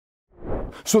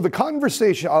So the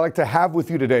conversation I'd like to have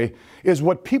with you today is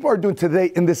what people are doing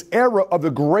today in this era of the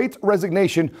Great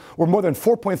Resignation, where more than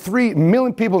 4.3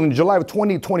 million people in July of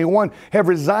 2021 have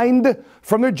resigned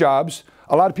from their jobs.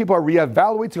 A lot of people are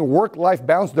reevaluating work-life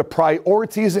balance, the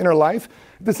priorities in their life.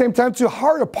 At the same time, too, how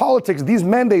are the politics, these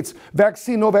mandates,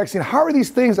 vaccine, no vaccine, how are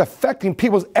these things affecting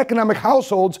people's economic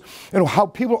households and how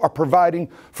people are providing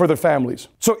for their families?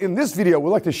 So in this video,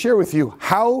 we'd like to share with you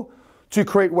how to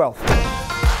create wealth.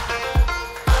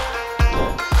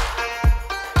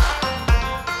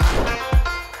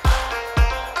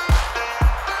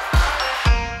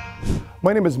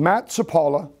 My name is Matt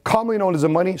Sapaula, commonly known as the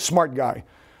Money Smart Guy.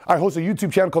 I host a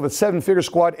YouTube channel called the 7-Figure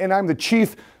Squad, and I'm the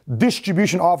Chief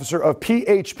Distribution Officer of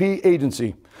PHP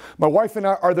Agency. My wife and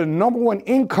I are the #1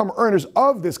 income earners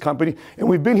of this company, and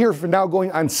we've been here for now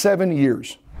going on 7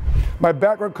 years. My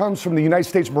background comes from the United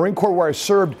States Marine Corps, where I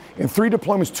served in 3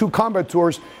 deployments, 2 combat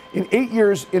tours, in 8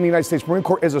 years in the United States Marine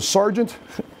Corps as a sergeant.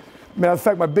 Matter of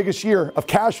fact, my biggest year of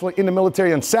cash flow in the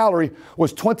military and salary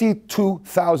was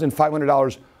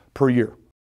 $22,500 per year.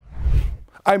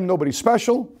 I'm nobody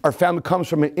special. Our family comes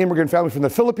from an immigrant family from the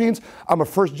Philippines. I'm a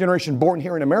first generation born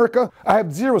here in America. I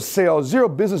have 0 sales, 0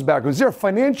 business background, 0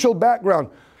 financial background.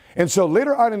 And so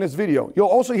later on in this video, you'll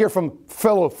also hear from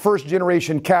fellow first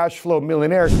generation cash flow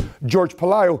millionaire, Jorge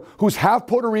Pelayo, who's half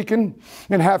Puerto Rican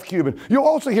and half Cuban. You'll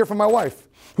also hear from my wife,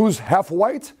 who's half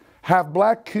white, half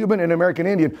black, Cuban, and American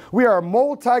Indian. We are a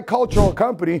multicultural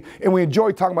company, and we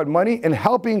enjoy talking about money and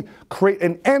helping create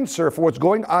an answer for what's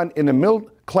going on in the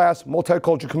middle-class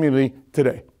multicultural community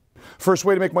today. First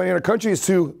way to make money in our country is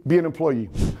to be an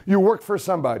employee. You work for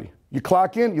somebody. You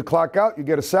clock in, you clock out, you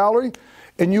get a salary,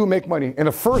 and you make money. And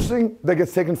the first thing that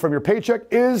gets taken from your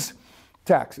paycheck is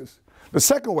taxes. The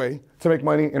second way to make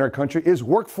money in our country is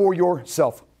work for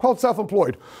yourself, called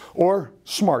self-employed or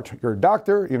smart. You're a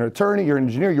doctor, you're an attorney, you're an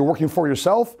engineer, you're working for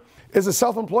yourself. As a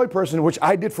self-employed person, which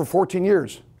I did for 14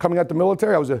 years, coming out the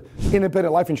military, I was an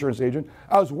independent life insurance agent.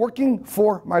 I was working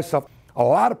for myself. A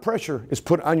lot of pressure is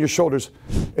put on your shoulders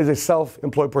as a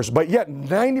self-employed person, but yet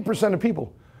 90% of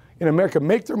people in America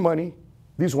make their money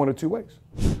these 1 of 2 ways.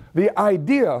 The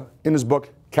idea in this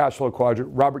book, Cash Flow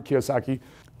Quadrant, Robert Kiyosaki,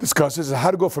 discusses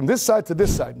how to go from this side to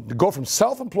this side, to go from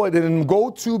self-employed and then go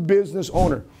to business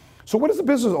owner. So what is a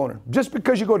business owner? Just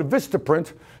because you go to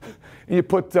Vistaprint and you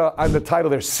put on the title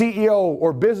there, CEO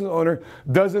or business owner,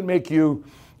 doesn't make you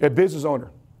a business owner.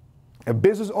 A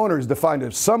business owner is defined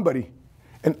as somebody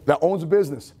that owns a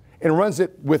business and runs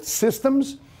it with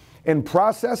systems and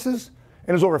processes,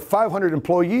 and there's over 500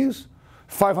 employees,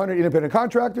 500 independent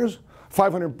contractors,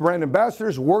 500 brand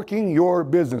ambassadors working your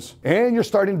business, and you're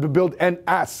starting to build an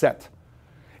asset.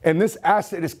 And this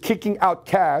asset is kicking out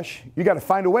cash. You got to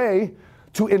find a way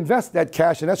to invest that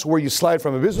cash, and that's where you slide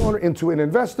from a business owner into an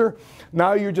investor.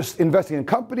 Now you're just investing in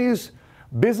companies,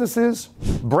 businesses,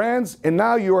 brands, and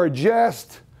now you are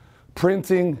just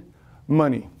printing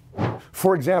money.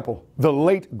 For example, the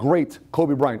late, great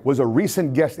Kobe Bryant was a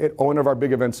recent guest at one of our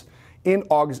big events in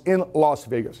August in Las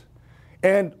Vegas.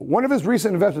 And one of his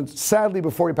recent investments, sadly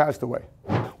before he passed away,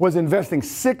 was investing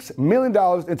 $6 million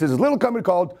into this little company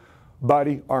called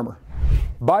Body Armor.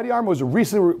 Body Armor was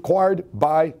recently acquired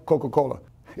by Coca-Cola.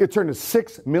 It turned a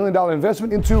 $6 million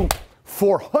investment into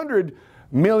 $400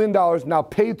 million now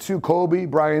paid to Kobe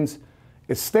Bryant's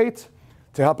estate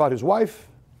to help out his wife,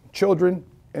 children,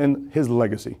 and his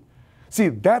legacy. See,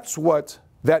 that's what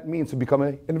that means to become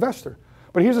an investor.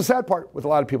 But here's the sad part with a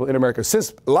lot of people in America.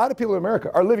 Since a lot of people in America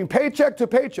are living paycheck to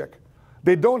paycheck,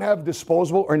 they don't have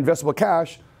disposable or investable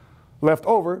cash left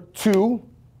over to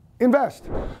invest.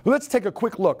 Let's take a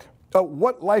quick look at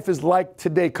what life is like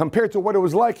today compared to what it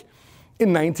was like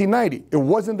in 1990. It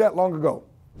wasn't that long ago.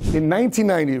 In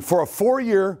 1990, for a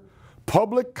 4-year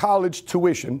public college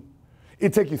tuition,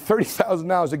 it'd take you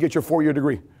 $30,000 to get your 4-year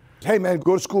degree. Hey man,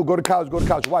 go to school, go to college, go to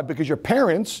college. Why? Because your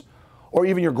parents or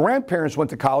even your grandparents went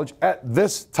to college at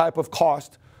this type of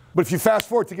cost. But if you fast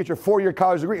forward to get your 4-year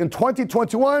college degree, in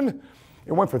 2021,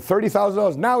 it went for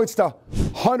 $30,000. Now it's to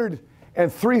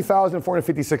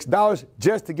 $103,456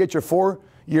 just to get your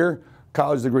 4-year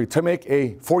college degree, to make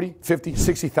a $40,000,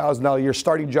 $50,000, $60,000 a year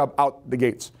starting job out the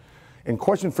gates. And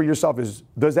question for yourself is,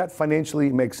 does that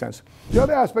financially make sense? The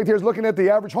other aspect here is looking at the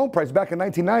average home price. Back in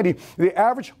 1990, the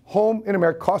average home in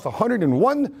America cost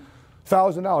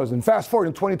 $101,000. And fast forward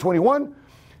in 2021,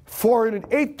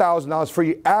 $408,000 for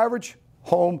your average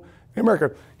home in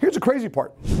America. Here's the crazy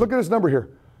part. Look at this number here.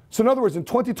 So in other words, in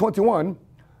 2021,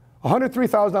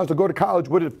 $103,000 to go to college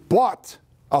would have bought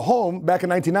a home back in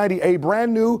 1990, a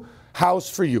brand new house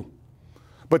for you.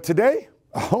 But today,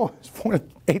 a home is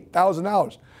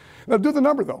 $408,000. Now do the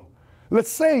number though. Let's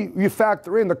say you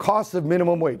factor in the cost of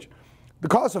minimum wage. The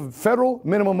cost of federal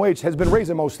minimum wage has been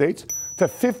raised in most states to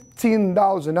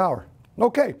 $15 an hour.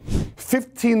 Okay,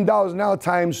 $15 an hour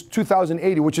times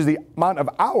 2,080, which is the amount of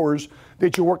hours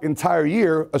that you work entire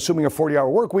year, assuming a 40-hour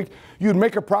work week, you'd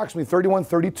make approximately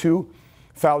 $31,000,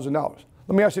 $32,000.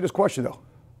 Let me ask you this question though.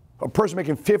 A person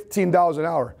making $15 an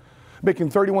hour, making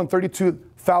 $31,000,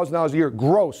 $32,000 a year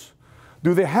gross,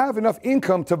 do they have enough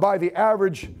income to buy the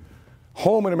average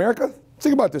home in America?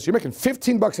 Think about this. You're making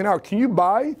 15 bucks an hour. Can you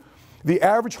buy the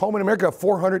average home in America of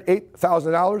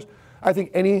 $408,000? I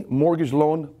think any mortgage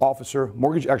loan officer,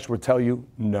 mortgage expert would tell you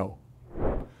no.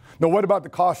 Now, what about the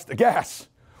cost of gas?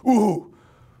 Ooh,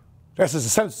 that's a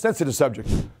sensitive subject.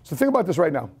 So think about this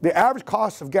right now. The average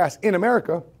cost of gas in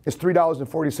America is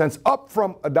 $3.40, up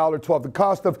from $1.12. The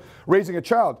cost of raising a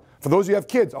child, for those of you who have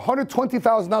kids,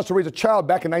 $120,000 to raise a child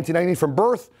back in 1990 from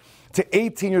birth to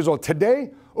 18 years old.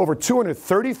 Today, over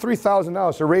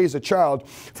 $233,000 to raise a child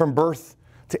from birth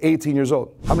to 18 years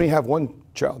old. How many have one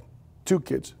child? 2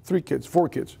 kids, 3 kids, 4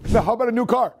 kids. Now, how about a new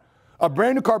car? A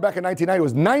brand new car back in 1990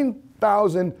 was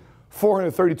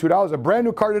 $9,432. A brand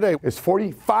new car today is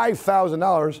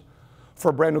 $45,000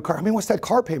 for a brand new car. I mean, what's that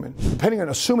car payment? Depending on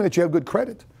assuming that you have good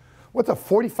credit. What's a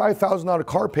 $45,000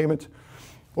 car payment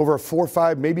over a 4,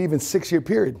 5, maybe even 6-year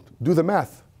period? Do the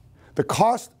math. The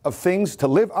cost of things to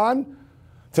live on,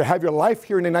 to have your life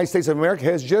here in the United States of America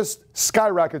has just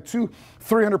skyrocketed to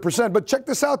 300%. But check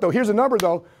this out though. Here's a number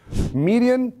though.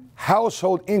 Median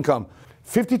household income,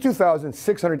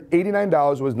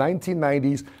 $52,689 was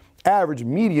 1990's average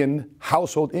median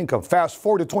household income. Fast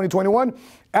forward to 2021,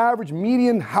 average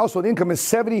median household income is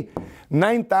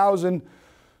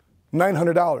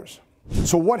 $79,900.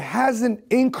 So what hasn't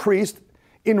increased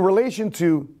in relation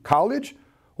to college?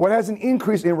 What hasn't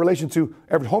increased in relation to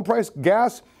average home price,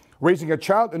 gas, raising a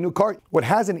child, a new car? What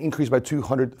hasn't increased by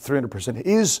 200, 300%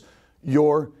 is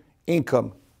your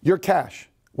income, your cash,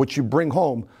 what you bring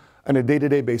home on a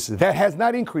day-to-day basis. That has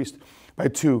not increased by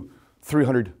 200,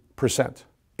 300%.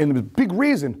 And the big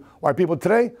reason why people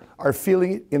today are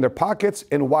feeling it in their pockets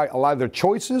and why a lot of their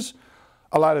choices,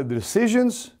 a lot of the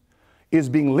decisions is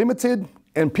being limited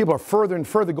and people are further and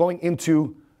further going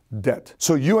into debt.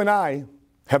 So you and I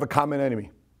have a common enemy.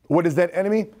 What is that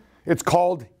enemy? It's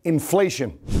called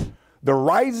inflation. The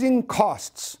rising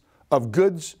costs of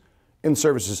goods and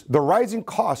services, the rising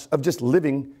costs of just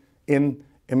living in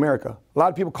America. A lot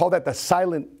of people call that the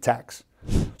silent tax.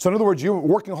 So in other words, you're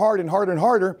working hard and harder and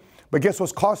harder, but guess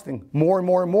what's costing more and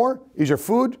more and more? Is your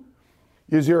food,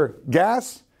 is your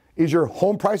gas, is your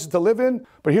home prices to live in.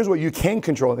 But here's what you can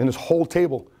control in this whole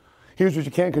table. Here's what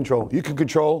you can control. You can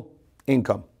control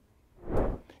income.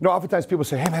 You know, oftentimes people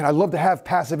say, hey man, I'd love to have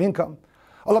passive income.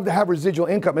 I love to have residual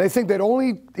income. And they think that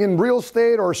only in real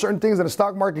estate or certain things in the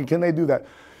stock market can they do that.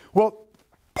 Well,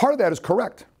 part of that is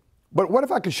correct. But what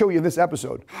if I could show you in this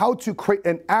episode how to create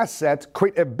an asset,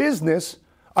 create a business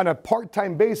on a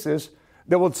part-time basis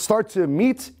that will start to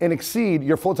meet and exceed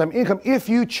your full-time income if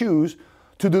you choose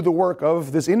to do the work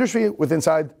of this industry within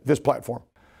inside this platform.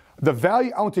 The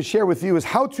value I want to share with you is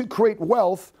how to create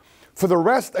wealth for the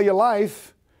rest of your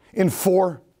life in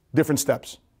 4 different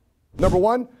steps. Number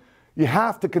 1, you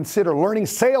have to consider learning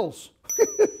sales.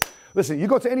 Listen, you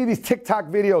go to any of these TikTok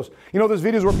videos, you know those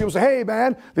videos where people say, hey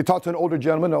man, they talk to an older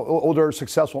gentleman, an older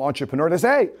successful entrepreneur, they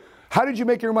say, hey, how did you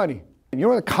make your money? And you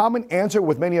know what the common answer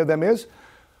with many of them is?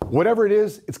 Whatever it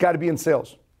is, it's got to be in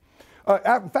sales.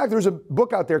 In fact, there's a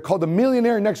book out there called The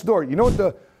Millionaire Next Door. You know what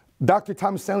the Dr.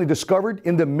 Thomas Stanley discovered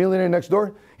in The Millionaire Next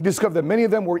Door? He discovered that many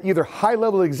of them were either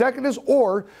high-level executives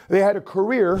or they had a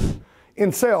career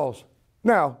in sales.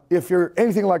 Now, if you're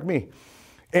anything like me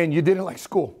and you didn't like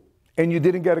school and you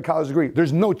didn't get a college degree,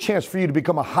 there's no chance for you to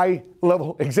become a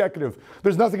high-level executive.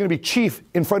 There's nothing going to be chief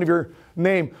in front of your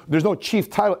name. There's no chief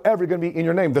title ever going to be in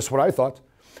your name. That's what I thought.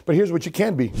 But here's what you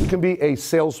can be. You can be a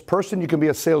salesperson. You can be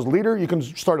a sales leader. You can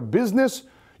start a business.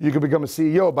 You can become a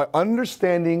CEO by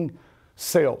understanding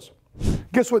sales.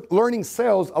 Guess what learning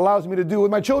sales allows me to do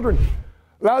with my children?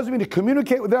 It allows me to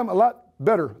communicate with them a lot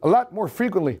better, a lot more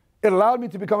frequently. It allowed me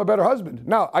to become a better husband.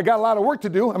 Now, I got a lot of work to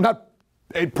do. I'm not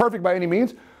perfect by any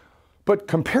means. But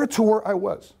compared to where I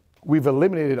was, we've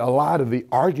eliminated a lot of the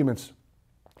arguments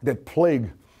that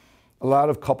plague a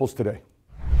lot of couples today.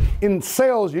 In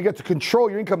sales, you get to control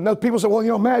your income. Now, people say, well, you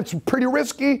know, Matt, it's pretty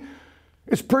risky.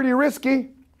 It's pretty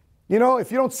risky. You know,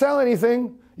 if you don't sell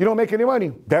anything, you don't make any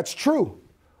money. That's true.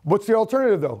 What's the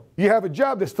alternative, though? You have a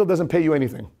job that still doesn't pay you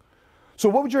anything. So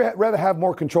what would you rather have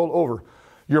more control over?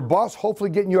 Your boss hopefully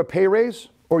getting you a pay raise,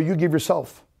 or you give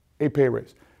yourself a pay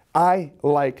raise? I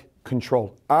like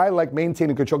control. I like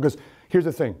maintaining control because here's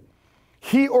the thing.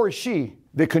 He or she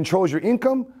that controls your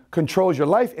income, controls your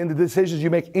life, and the decisions you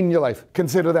make in your life.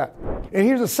 Consider that. And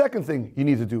here's the second thing you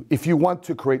need to do if you want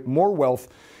to create more wealth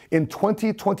in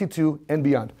 2022 and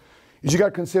beyond, is you got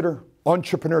to consider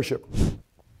entrepreneurship.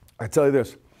 I tell you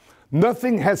this,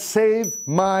 nothing has saved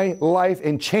my life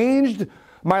and changed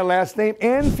my last name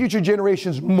and future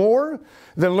generations more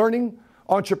than learning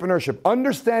entrepreneurship,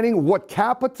 understanding what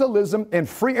capitalism and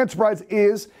free enterprise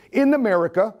is in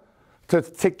America, to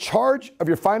take charge of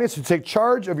your finances, to take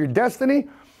charge of your destiny.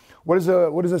 What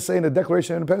does it say in the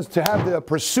Declaration of Independence? To have the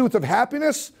pursuit of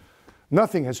happiness.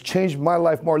 Nothing has changed my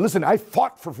life more. Listen, I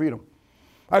fought for freedom.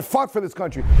 I fought for this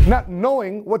country, not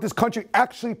knowing what this country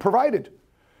actually provided.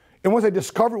 And once I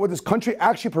discovered what this country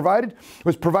actually provided,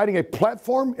 was providing a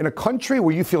platform in a country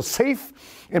where you feel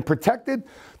safe and protected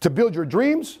to build your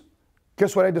dreams.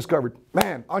 Guess what I discovered?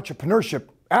 Man, entrepreneurship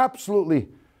absolutely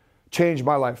changed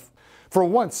my life. For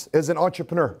once, as an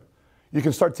entrepreneur, you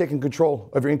can start taking control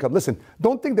of your income. Listen,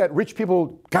 don't think that rich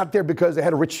people got there because they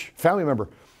had a rich family member.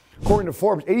 According to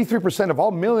Forbes, 83% of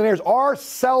all millionaires are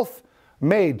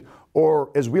self-made, or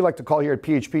as we like to call here at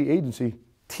PHP Agency,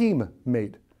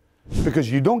 team-made. Because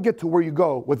you don't get to where you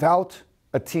go without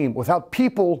a team, without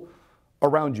people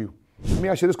around you. Let me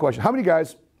ask you this question. How many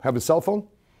guys have a cell phone?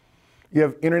 You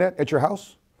have internet at your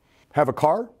house? Have a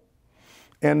car?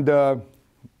 And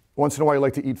once in a while you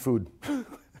like to eat food?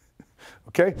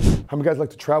 Okay? How many guys like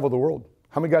to travel the world?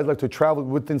 How many guys like to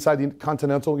travel inside the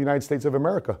continental United States of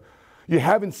America? You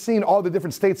haven't seen all the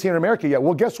different states here in America yet.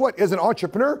 Well, guess what? As an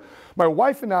entrepreneur, my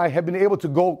wife and I have been able to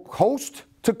go coast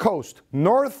to coast,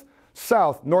 north,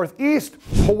 south, northeast,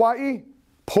 Hawaii,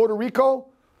 Puerto Rico,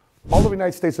 all over the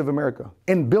United States of America,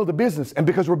 and build a business. And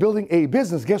because we're building a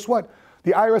business, guess what?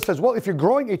 The IRS says, well, if you're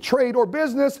growing a trade or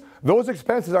business, those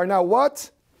expenses are now what?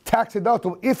 Tax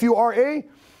deductible if you are a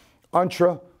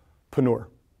entrepreneur.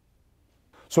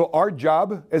 So our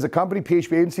job as a company,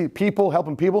 PHP Agency, people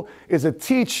helping people, is to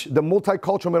teach the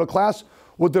multicultural middle class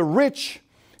what the rich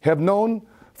have known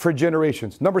for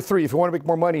generations. Number three, if you want to make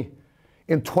more money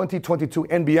in 2022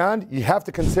 and beyond, you have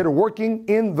to consider working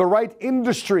in the right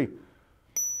industry.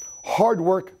 Hard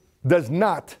work does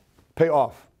not pay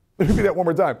off. Let me repeat that one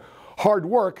more time. Hard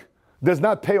work does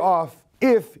not pay off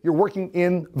if you're working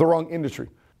in the wrong industry.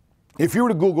 If you were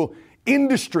to Google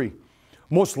industry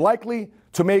most likely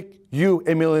to make you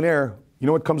a millionaire, you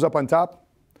know what comes up on top?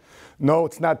 No,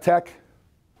 it's not tech.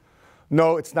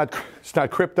 No, it's not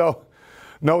crypto.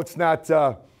 No, it's not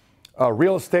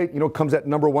real estate. You know what comes at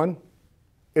number one?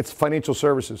 It's financial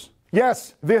services.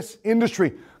 Yes, this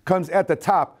industry comes at the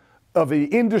top of the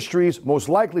industries most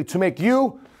likely to make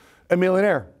you a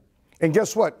millionaire. And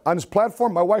guess what? On this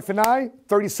platform, my wife and I,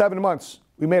 37 months,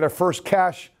 we made our first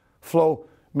cash flow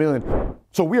million.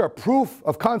 So we are proof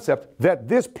of concept that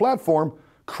this platform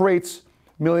creates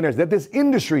millionaires, that this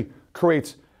industry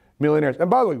creates millionaires. And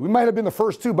by the way, we might have been the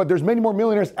first two, but there's many more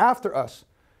millionaires after us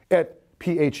at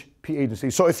PHP Agency.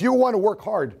 So if you want to work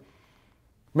hard,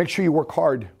 make sure you work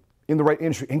hard in the right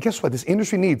industry. And guess what? This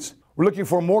industry needs. We're looking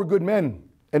for more good men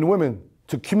and women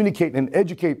to communicate and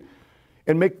educate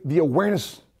and make the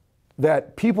awareness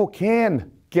that people can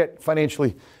get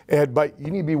financially ahead, but you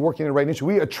need to be working in the right industry.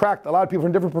 We attract a lot of people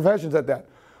from different professions at that.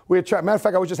 Matter of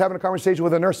fact, I was just having a conversation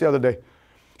with a nurse the other day.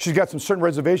 She's got some certain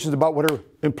reservations about what her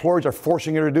employers are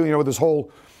forcing her to do, with this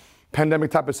whole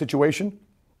pandemic type of situation.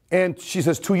 And she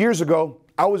says, 2 years ago,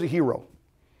 I was a hero.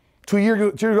 2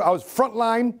 years ago, I was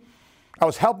frontline. I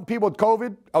was helping people with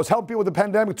COVID. I was helping people with the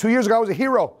pandemic. 2 years ago, I was a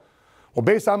hero. Well,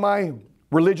 based on my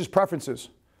religious preferences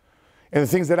and the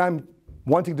things that I'm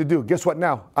wanting to do, guess what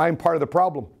now? I'm part of the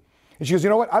problem. And she goes, you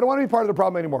know what? I don't want to be part of the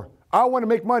problem anymore. I want to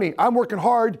make money. I'm working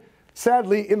hard,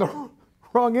 sadly, in the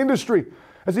wrong industry.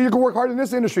 I said, you can work hard in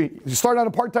this industry. You start on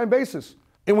a part-time basis.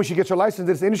 And when she gets her license in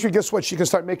this industry, guess what? She can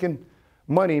start making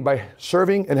money by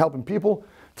serving and helping people,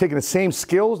 taking the same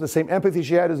skills, the same empathy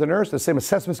she had as a nurse, the same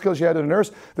assessment skills she had as a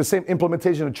nurse, the same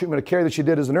implementation of treatment of care that she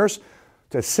did as a nurse,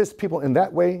 to assist people in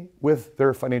that way with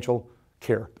their financial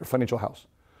care, their financial house.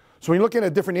 So when you're looking at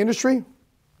a different industry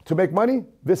to make money,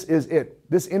 this is it.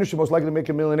 This industry most likely to make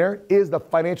a millionaire is the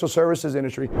financial services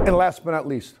industry. And last but not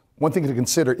least, one thing to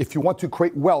consider, if you want to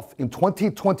create wealth in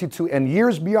 2022 and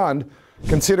years beyond,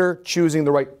 consider choosing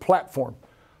the right platform.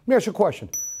 Let me ask you a question.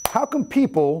 How come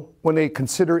people, when they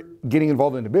consider getting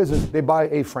involved in a business, they buy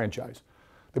a franchise?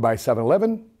 They buy a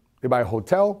 7-Eleven, they buy a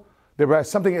hotel, they buy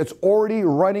something that's already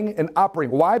running and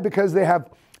operating. Why? Because they have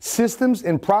systems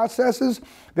and processes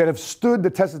that have stood the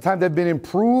test of time, that have been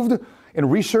improved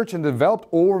and researched and developed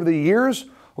over the years.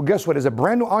 Well, guess what? As a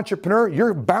brand new entrepreneur,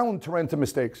 you're bound to run into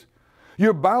mistakes.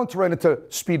 You're bound to run into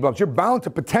speed bumps. You're bound to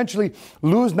potentially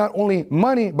lose not only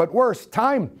money, but worse,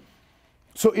 time.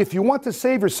 So if you want to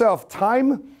save yourself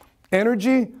time,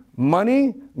 energy,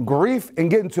 money, grief, and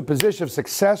get into a position of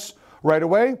success right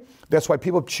away, that's why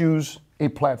people choose a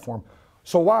platform.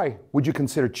 So why would you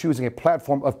consider choosing a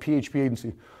platform of PHP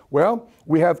Agency? Well,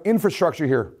 we have infrastructure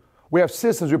here. We have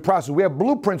systems, we have processes, we have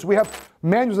blueprints, we have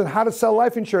manuals on how to sell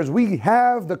life insurance. We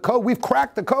have the code, we've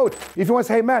cracked the code. If you want to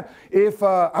say, hey, Matt, if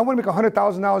I want to make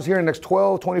 $100,000 here in the next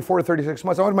 12, 24 to 36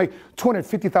 months, I want to make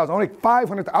 $250,000, I want to make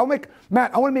 $500,000,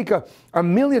 Matt, I want to make $1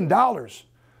 million.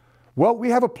 Well, we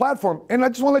have a platform, and I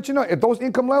just want to let you know, at those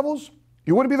income levels,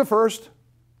 you wouldn't be the first,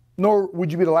 nor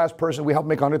would you be the last person. We help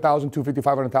make $100,000,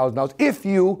 $250,000, $500,000 if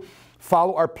you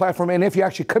follow our platform and if you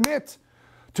actually commit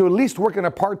to at least work on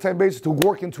a part-time basis, to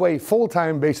work into a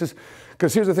full-time basis.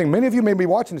 Because here's the thing, many of you may be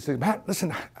watching this and say, Matt, listen,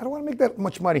 I don't want to make that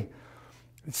much money.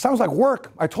 It sounds like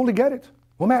work. I totally get it.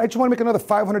 Well, Matt, I just want to make another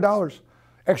 $500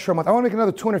 extra a month. I want to make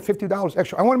another $250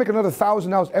 extra. I want to make another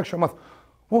 $1,000 extra a month.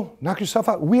 Well, knock yourself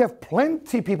out. We have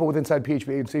plenty of people inside PHP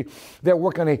Agency that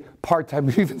work on a part-time,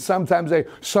 even sometimes a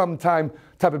sometime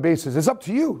type of basis. It's up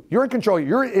to you. You're in control.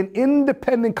 You're an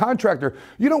independent contractor.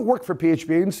 You don't work for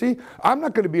PHP Agency. I'm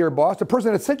not going to be your boss. The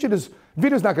person that sent you this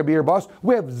video is not going to be your boss.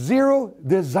 We have zero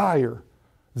desire,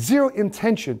 zero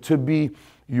intention to be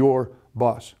your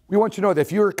boss. We want you to know that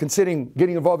if you're considering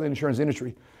getting involved in the insurance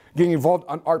industry, getting involved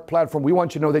on our platform, we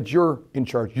want you to know that you're in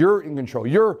charge. You're in control.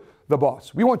 You're the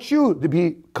boss. We want you to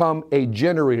become a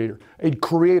generator, a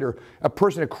creator, a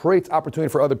person that creates opportunity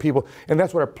for other people. And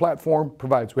that's what our platform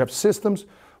provides. We have systems,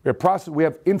 we have process, we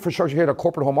have infrastructure here at our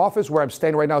corporate home office where I'm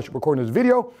standing right now recording this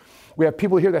video. We have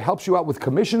people here that helps you out with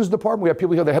commissions department. We have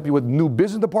people here that help you with new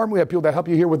business department. We have people that help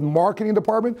you here with marketing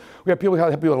department. We have people that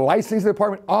help you with licensing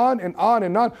department, on and on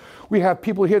and on. We have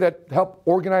people here that help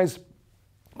organize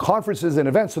conferences and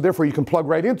events, so therefore you can plug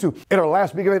right into. At our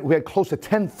last big event, we had close to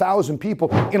 10,000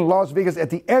 people in Las Vegas at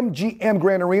the MGM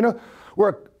Grand Arena. We're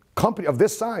a company of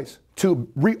this size to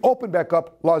reopen back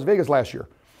up Las Vegas last year.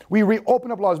 We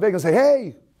reopened up Las Vegas and say,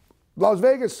 hey, Las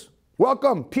Vegas,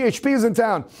 welcome, PHP is in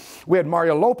town. We had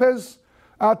Mario Lopez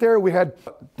out there. We had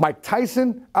Mike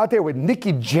Tyson out there with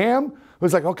Nicky Jam. It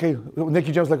was like, okay,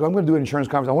 Nicky Jam's like, I'm going to do an insurance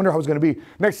conference. I wonder how it's going to be.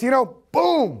 Next thing you know,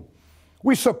 boom.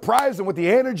 We surprised them with the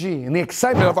energy and the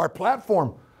excitement of our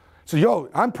platform. So, yo,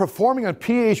 I'm performing on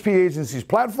PHP Agency's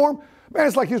platform. Man,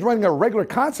 it's like he was running a regular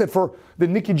concert for the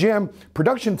Nicky Jam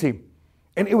production team.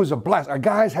 And it was a blast. Our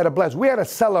guys had a blast. We had a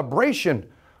celebration.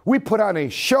 We put on a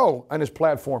show on this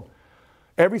platform.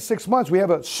 Every 6 months, we have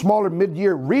a smaller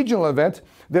mid-year regional event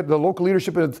that the local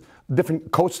leadership in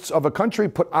different coasts of a country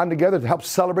put on together to help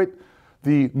celebrate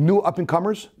the new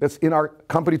up-and-comers that's in our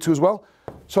company too as well.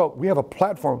 So we have a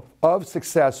platform of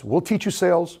success. We'll teach you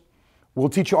sales. We'll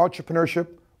teach you entrepreneurship.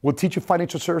 We'll teach you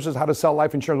financial services, how to sell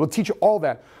life insurance. We'll teach you all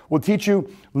that. We'll teach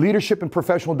you leadership and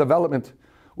professional development,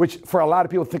 which for a lot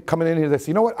of people think coming in here, they say,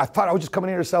 you know what? I thought I was just coming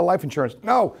in here to sell life insurance.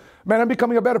 No, man, I'm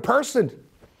becoming a better person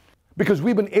because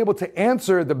we've been able to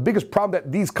answer the biggest problem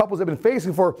that these couples have been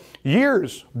facing for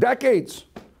years, decades,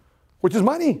 which is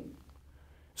money.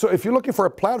 So if you're looking for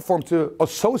a platform to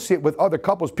associate with other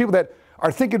couples, people that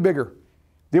are thinking bigger,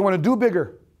 they want to do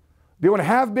bigger, they want to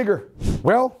have bigger,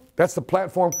 well, that's the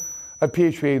platform of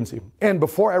PHP Agency. And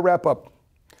before I wrap up,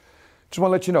 just want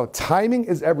to let you know, timing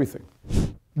is everything.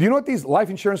 Do you know what these life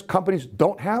insurance companies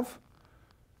don't have?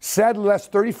 Sadly, the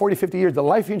last 30, 40, 50 years, the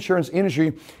life insurance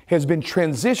industry has been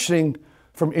transitioning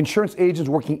from insurance agents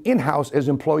working in-house as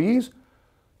employees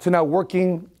to now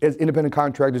working as independent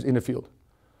contractors in the field.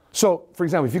 So, for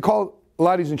example, if you call a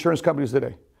lot of these insurance companies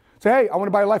today, say, hey, I want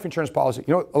to buy a life insurance policy.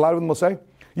 You know what a lot of them will say?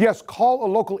 Yes, call a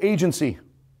local agency.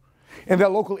 And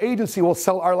that local agency will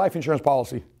sell our life insurance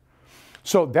policy.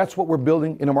 So that's what we're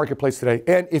building in the marketplace today.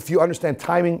 And if you understand,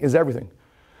 timing is everything.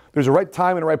 There's a right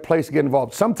time and a right place to get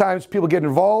involved. Sometimes people get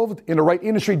involved in the right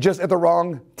industry just at the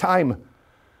wrong time.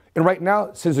 And right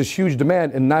now, since there's huge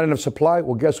demand and not enough supply,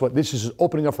 well, guess what? This is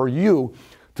opening up for you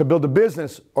to build a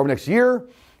business over the next year,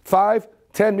 5,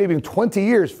 10, maybe even 20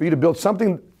 years for you to build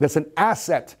something that's an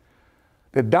asset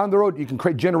that down the road you can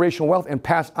create generational wealth and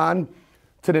pass on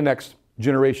to the next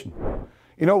generation.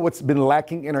 You know what's been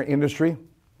lacking in our industry?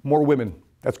 More women.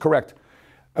 That's correct.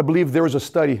 I believe there was a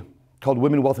study called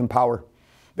Women, Wealth, and Power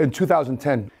in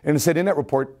 2010, and it said in that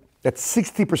report that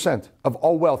 60% of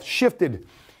all wealth shifted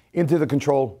into the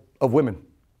control of women.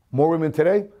 More women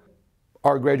today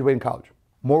are graduating college.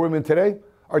 More women today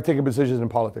are taking positions in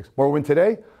politics. More women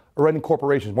today are running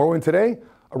corporations. More women today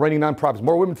are running nonprofits.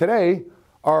 More women today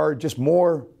are just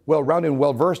more well-rounded and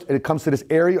well-versed when it comes to this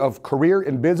area of career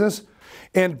and business.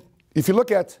 And if you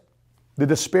look at the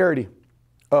disparity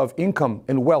of income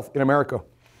and wealth in America,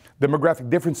 demographic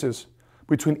differences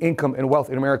between income and wealth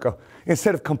in America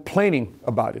instead of complaining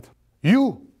about it.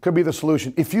 You could be the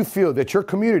solution if you feel that your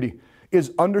community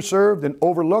is underserved and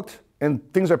overlooked and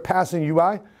things are passing you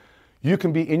by. You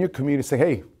can be in your community and say,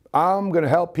 hey, I'm going to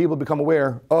help people become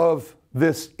aware of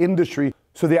this industry.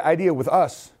 So the idea with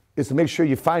us is to make sure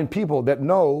you find people that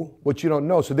know what you don't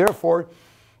know. So therefore,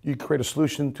 you create a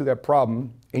solution to that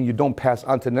problem and you don't pass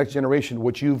on to the next generation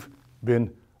what you've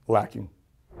been lacking.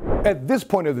 At this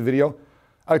point of the video,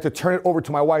 I'd like to turn it over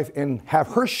to my wife and have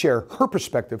her share her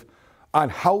perspective on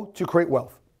how to create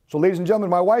wealth. So ladies and gentlemen,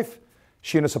 my wife,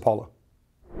 Sheena Sapaula.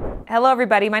 Hello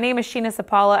everybody, my name is Sheena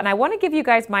Sapaula and I want to give you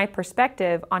guys my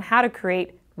perspective on how to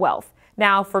create wealth.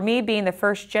 Now, for me being the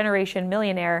first generation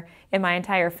millionaire in my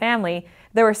entire family,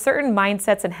 there were certain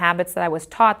mindsets and habits that I was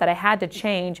taught that I had to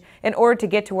change in order to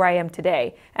get to where I am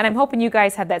today. And I'm hoping you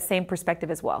guys have that same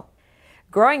perspective as well.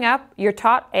 Growing up, you're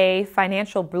taught a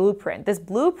financial blueprint. This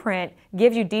blueprint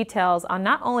gives you details on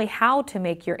not only how to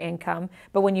make your income,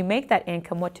 but when you make that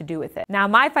income, what to do with it. Now,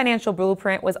 my financial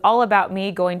blueprint was all about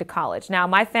me going to college. Now,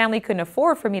 my family couldn't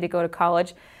afford for me to go to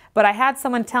college, but I had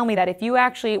someone tell me that if you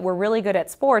actually were really good at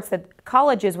sports, that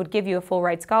colleges would give you a full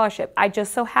ride scholarship. I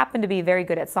just so happened to be very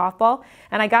good at softball,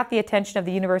 and I got the attention of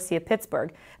the University of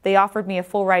Pittsburgh. They offered me a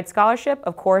full ride scholarship.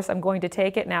 Of course, I'm going to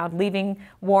take it now, leaving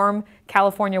warm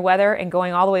California weather and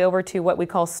going all the way over to what we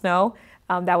call snow.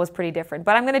 That was pretty different,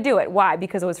 but I'm going to do it. Why?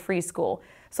 Because it was free school.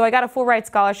 So I got a full ride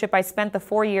scholarship. I spent the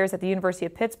 4 years at the University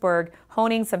of Pittsburgh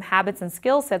honing some habits and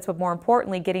skill sets, but more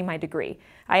importantly, getting my degree.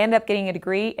 I ended up getting a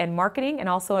degree in marketing and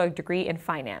also a degree in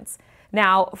finance.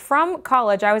 Now, from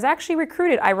college, I was actually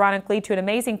recruited, ironically, to an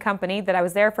amazing company that I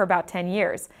was there for about 10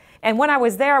 years. And when I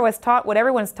was there, I was taught what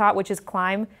everyone's taught, which is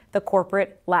climb the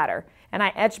corporate ladder. And I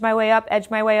edged my way up, edged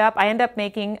my way up. I ended up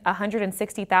making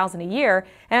 $160,000 a year.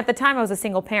 And at the time, I was a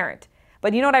single parent.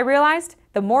 But you know what I realized?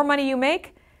 The more money you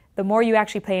make, the more you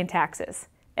actually pay in taxes.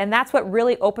 And that's what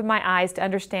really opened my eyes to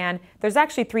understand there's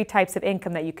actually 3 types of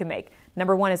income that you can make.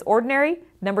 Number 1 is ordinary,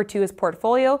 number 2 is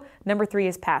portfolio, number 3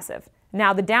 is passive.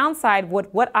 Now the downside,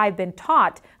 what I've been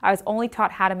taught, I was only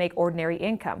taught how to make ordinary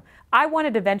income. I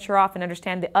wanted to venture off and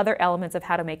understand the other elements of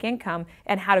how to make income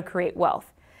and how to create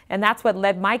wealth. And that's what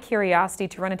led my curiosity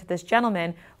to run into this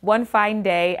gentleman one fine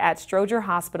day at Stroger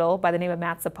Hospital by the name of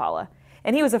Matt Sapaula.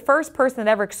 And he was the first person that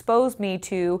ever exposed me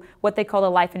to what they call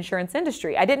the life insurance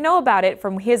industry. I didn't know about it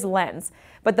from his lens,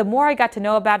 but the more I got to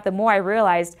know about it, the more I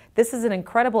realized this is an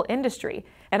incredible industry.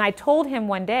 And I told him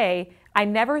one day, I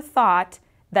never thought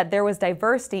that there was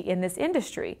diversity in this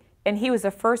industry. And he was the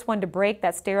first one to break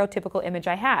that stereotypical image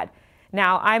I had.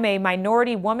 Now, I'm a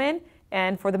minority woman,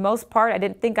 and for the most part, I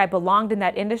didn't think I belonged in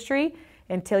that industry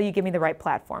until you give me the right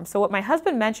platform. So what my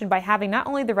husband mentioned by having not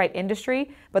only the right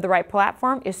industry, but the right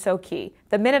platform is so key.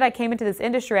 The minute I came into this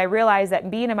industry, I realized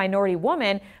that being a minority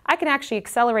woman, I can actually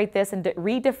accelerate this and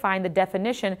redefine the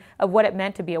definition of what it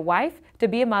meant to be a wife, to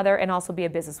be a mother, and also be a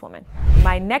businesswoman.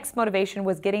 My next motivation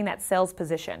was getting that sales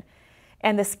position.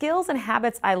 And the skills and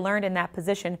habits I learned in that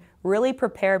position really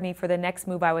prepared me for the next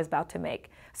move I was about to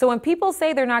make. So when people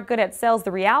say they're not good at sales,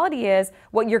 the reality is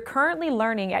what you're currently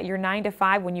learning at your 9 to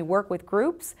 5 when you work with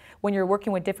groups, when you're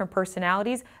working with different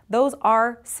personalities, those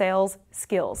are sales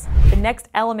skills. The next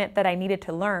element that I needed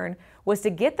to learn was to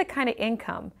get the kind of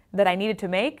income that I needed to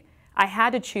make, I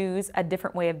had to choose a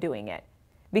different way of doing it.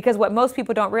 Because what most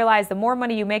people don't realize, the more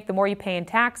money you make, the more you pay in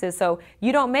taxes. So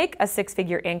you don't make a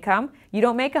 6-figure income, you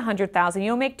don't make $100,000, you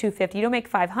don't make $250,000, you don't make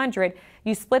 $500,000.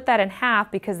 You split that in half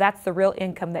because that's the real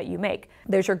income that you make.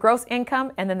 There's your gross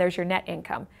income and then there's your net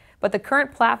income. But the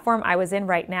current platform I was in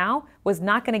right now was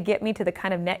not going to get me to the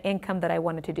kind of net income that I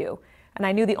wanted to do. And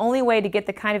I knew the only way to get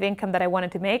the kind of income that I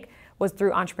wanted to make was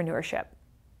through entrepreneurship.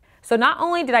 So not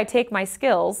only did I take my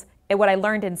skills and what I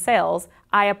learned in sales,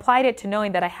 I applied it to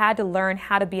knowing that I had to learn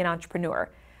how to be an entrepreneur.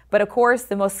 But of course,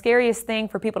 the most scariest thing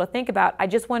for people to think about, I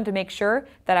just wanted to make sure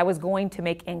that I was going to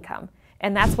make income.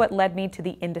 And that's what led me to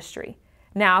the industry.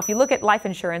 Now, if you look at life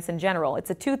insurance in general, it's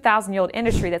a 2,000-year-old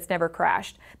industry that's never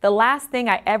crashed. The last thing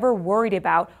I ever worried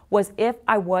about was if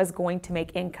I was going to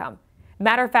make income.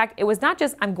 Matter of fact, it was not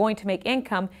just I'm going to make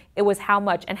income, it was how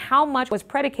much. And how much was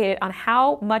predicated on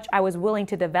how much I was willing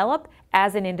to develop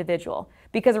as an individual.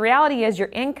 Because the reality is your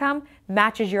income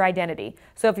matches your identity.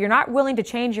 So if you're not willing to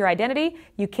change your identity,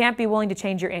 you can't be willing to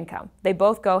change your income. They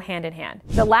both go hand in hand.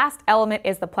 The last element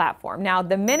is the platform. Now,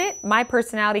 the minute my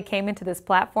personality came into this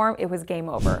platform, it was game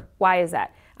over. Why is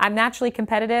that? I'm naturally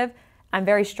competitive, I'm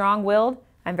very strong-willed,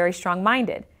 I'm very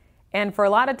strong-minded. And for a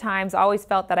lot of times, I always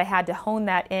felt that I had to hone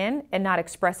that in and not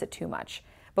express it too much.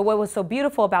 But what was so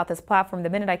beautiful about this platform, the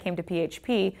minute I came to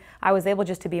PHP, I was able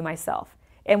just to be myself.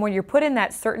 And when you're put in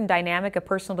that certain dynamic of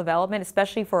personal development,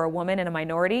 especially for a woman and a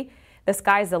minority, the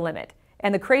sky's the limit.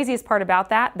 And the craziest part about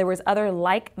that, there was other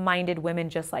like-minded women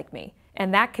just like me.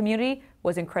 And that community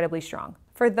was incredibly strong.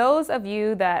 For those of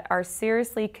you that are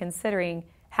seriously considering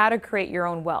how to create your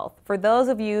own wealth, for those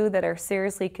of you that are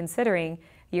seriously considering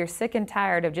you're sick and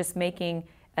tired of just making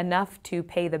enough to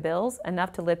pay the bills,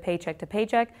 enough to live paycheck to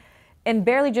paycheck, and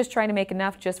barely just trying to make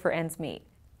enough just for ends meet,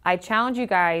 I challenge you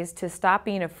guys to stop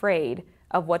being afraid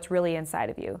of what's really inside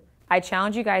of you. I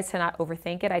challenge you guys to not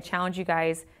overthink it. I challenge you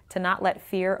guys to not let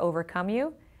fear overcome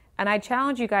you. And I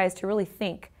challenge you guys to really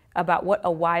think about what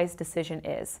a wise decision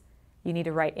is. You need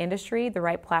the right industry, the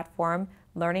right platform,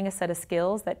 learning a set of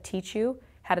skills that teach you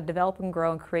how to develop and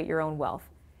grow and create your own wealth.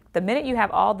 The minute you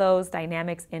have all those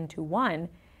dynamics into one,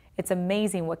 it's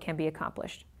amazing what can be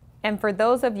accomplished. And for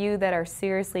those of you that are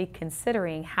seriously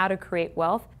considering how to create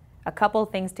wealth, a couple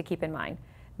of things to keep in mind.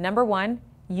 Number one,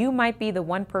 you might be the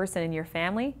one person in your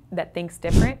family that thinks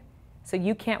different, so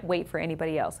you can't wait for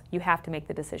anybody else. You have to make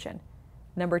the decision.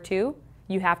 Number two,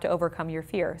 you have to overcome your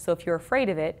fear. So if you're afraid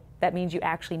of it, that means you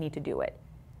actually need to do it.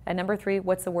 And number three,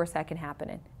 what's the worst that can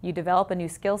happen? You develop a new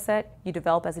skill set, you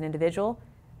develop as an individual,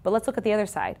 but let's look at the other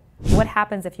side. What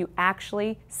happens if you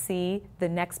actually see the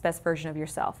next best version of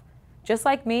yourself? Just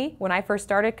like me, when I first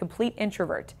started, complete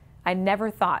introvert. I never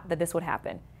thought that this would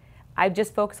happen. I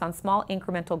just focused on small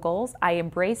incremental goals. I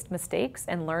embraced mistakes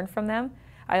and learned from them.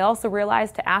 I also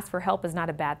realized to ask for help is not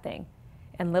a bad thing.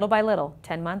 And little by little,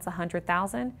 10 months,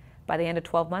 100,000, by the end of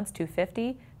 12 months,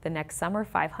 250, the next summer,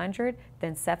 500,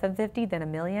 then 750, then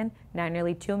 1 million, now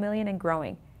nearly 2 million and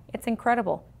growing. It's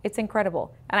incredible. It's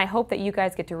incredible. And I hope that you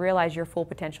guys get to realize your full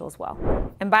potential as well.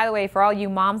 And by the way, for all you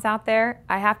moms out there,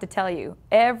 I have to tell you,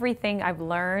 everything I've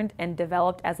learned and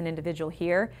developed as an individual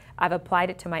here, I've applied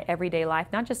it to my everyday life,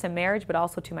 not just in marriage, but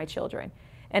also to my children.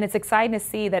 And it's exciting to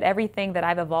see that everything that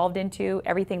I've evolved into,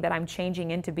 everything that I'm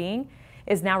changing into being,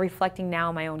 is now reflecting now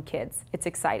on my own kids. It's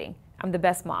exciting. I'm the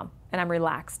best mom, and I'm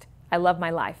relaxed. I love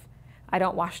my life. I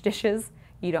don't wash dishes.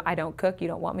 I don't cook. You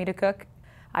don't want me to cook.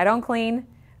 I don't clean.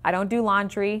 I don't do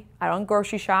laundry, I don't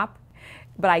grocery shop,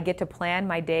 but I get to plan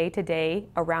my day to day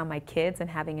around my kids and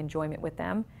having enjoyment with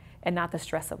them and not the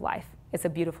stress of life. It's a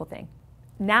beautiful thing.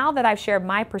 Now that I've shared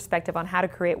my perspective on how to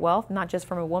create wealth, not just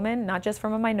from a woman, not just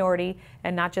from a minority,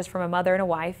 and not just from a mother and a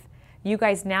wife, you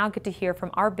guys now get to hear from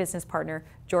our business partner,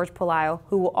 Jorge Pelayo,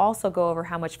 who will also go over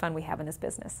how much fun we have in this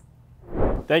business.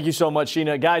 Thank you so much,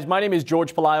 Sheena. Guys, my name is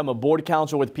Jorge Pelayo. I'm a board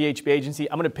counsel with PHP Agency.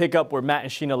 I'm going to pick up where Matt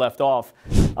and Sheena left off.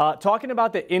 Talking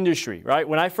about the industry, right?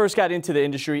 When I first got into the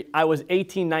industry, I was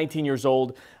 18, 19 years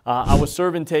old. I was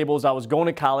serving tables. I was going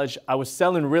to college. I was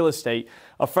selling real estate.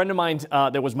 A friend of mine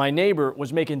that was my neighbor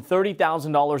was making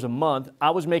 $30,000 a month. I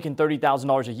was making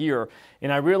 $30,000 a year.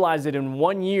 And I realized that in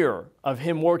 1 year of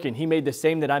him working, he made the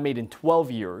same that I made in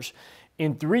 12 years.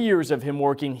 In 3 years of him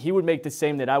working, he would make the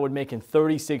same that I would make in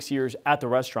 36 years at the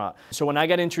restaurant. So when I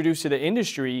got introduced to the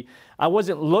industry, I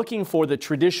wasn't looking for the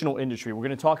traditional industry. We're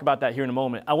going to talk about that here in a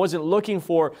moment. I wasn't looking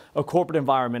for a corporate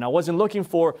environment. I wasn't looking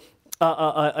for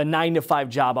a 9-to-5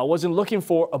 job. I wasn't looking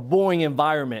for a boring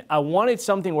environment. I wanted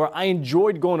something where I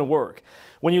enjoyed going to work.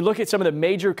 When you look at some of the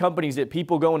major companies that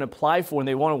people go and apply for and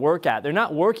they want to work at, they're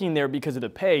not working there because of the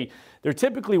pay. They're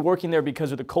typically working there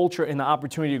because of the culture and the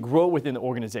opportunity to grow within the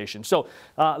organization. So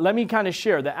let me kind of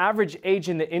share. The average age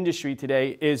in the industry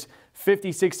today is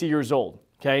 50, 60 years old.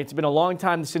 Okay, it's been a long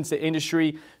time since the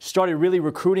industry started really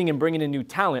recruiting and bringing in new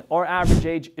talent. Our average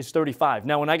age is 35.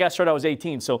 Now, when I got started, I was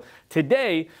 18. So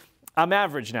today, I'm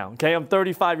average now, okay? I'm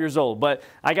 35 years old, but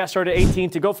I got started at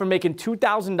 18. To go from making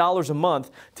 $2,000 a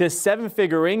month to a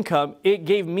 7-figure income, it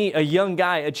gave me, a young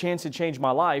guy, a chance to change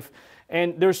my life.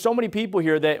 And there's so many people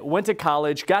here that went to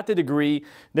college, got the degree,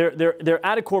 they're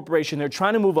at a corporation, they're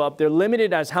trying to move up, they're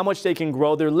limited as how much they can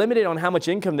grow, they're limited on how much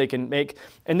income they can make,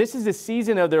 and this is the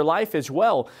season of their life as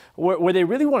well, where they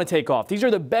really want to take off. These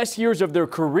are the best years of their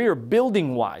career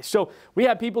building-wise. So we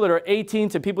have people that are 18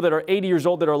 to people that are 80 years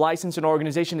old that are licensed in our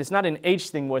organization. It's not an age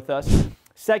thing with us.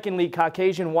 Secondly,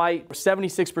 Caucasian, white,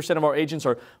 76% of our agents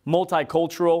are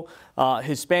multicultural.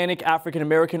 Hispanic, African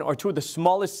American are two of the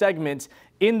smallest segments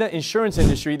in the insurance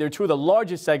industry. They're two of the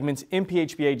largest segments in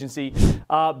PHP Agency.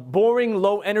 Boring,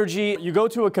 low energy. You go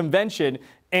to a convention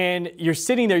and you're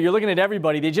sitting there, you're looking at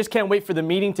everybody. They just can't wait for the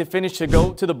meeting to finish to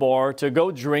go to the bar, to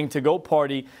go drink, to go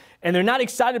party. And they're not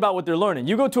excited about what they're learning.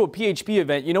 You go to a PHP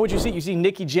event, you know what you see? You see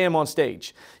Nicky Jam on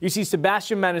stage. You see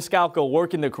Sebastian Maniscalco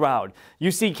working the crowd.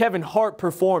 You see Kevin Hart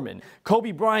performing.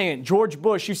 Kobe Bryant, George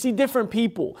Bush. You see different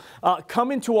people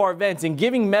coming to our events and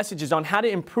giving messages on how to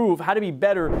improve, how to be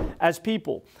better as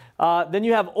people. Then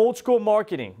you have old school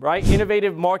marketing, right?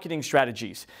 Innovative marketing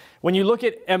strategies. When you look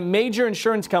at major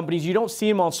insurance companies, you don't see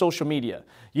them on social media.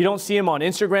 You don't see them on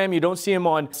Instagram. You don't see them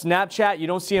on Snapchat. You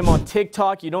don't see them on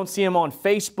TikTok. You don't see them on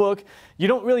Facebook. You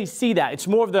don't really see that. It's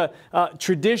more of the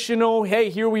traditional, hey,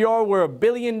 here we are, we're $1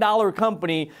 billion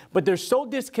company, but they're so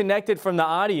disconnected from the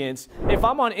audience. If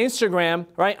I'm on Instagram,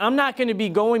 right, I'm not going to be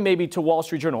going maybe to Wall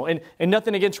Street Journal, and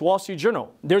nothing against Wall Street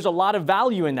Journal. There's a lot of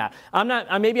value in that.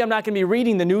 Maybe I'm not going to be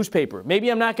reading the newspaper.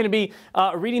 Maybe I'm not going to be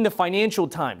reading the Financial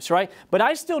Times, right? But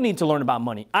I still need to learn about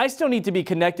money. I still need to be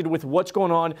connected with what's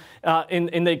going on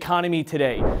in the economy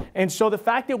today. And so the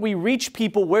fact that we reach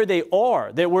people where they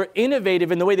are, that we're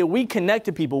innovative in the way that we connect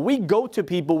to people, we go to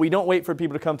people, we don't wait for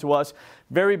people to come to us.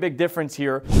 Very big difference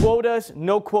here. Quotas,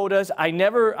 no quotas. I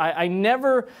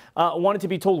never wanted to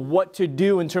be told what to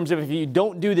do in terms of if you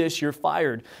don't do this, you're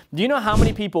fired. Do you know how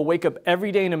many people wake up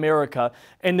every day in America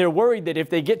and they're worried that if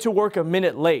they get to work a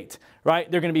minute late,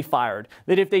 right, they're going to be fired.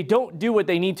 That if they don't do what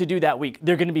they need to do that week,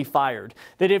 they're going to be fired.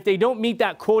 That if they don't meet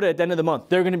that quota at the end of the month,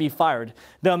 they're going to be fired.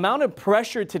 The amount of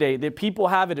pressure today that people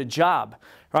have at a job,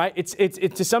 right, it's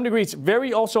to some degree, it's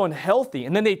very also unhealthy.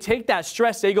 And then they take that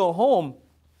stress, they go home.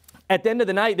 At the end of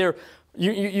the night,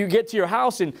 you get to your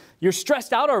house and you're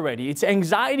stressed out already. It's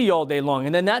anxiety all day long.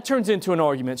 And then that turns into an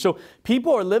argument. So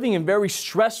people are living in very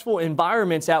stressful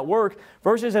environments at work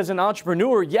versus as an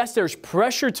entrepreneur, yes, there's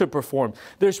pressure to perform.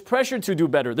 There's pressure to do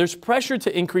better. There's pressure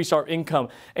to increase our income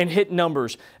and hit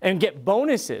numbers and get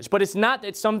bonuses. But it's not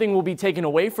that something will be taken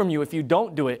away from you if you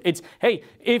don't do it. It's, hey,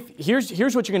 here's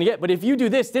what you're going to get. But if you do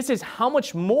this, this is how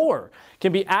much more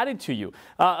can be added to you.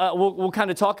 We'll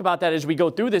kind of talk about that as we go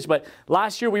through this. But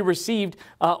last year we received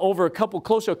over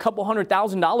close to a couple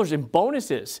 $100,000 in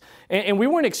bonuses. And we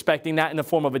weren't expecting that in the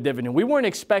form of a dividend. We weren't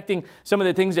expecting some of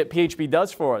the things that PHP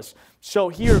does for us. So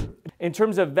here, in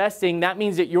terms of vesting, that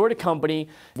means that you're at a company.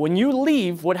 When you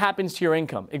leave, what happens to your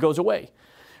income? It goes away.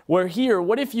 Where here,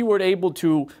 what if you were able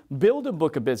to build a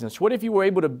book of business? What if you were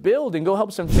able to build and go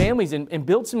help some families and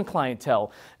build some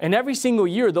clientele? And every single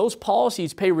year, those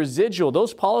policies pay residual.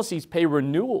 Those policies pay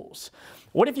renewals.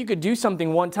 What if you could do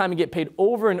something one time and get paid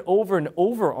over and over and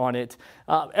over on it?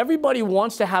 Everybody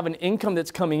wants to have an income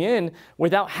that's coming in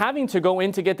without having to go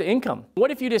in to get the income. What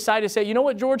if you decide to say, you know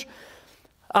what, George?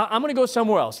 I'm going to go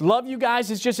somewhere else. Love you guys.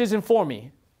 It just isn't for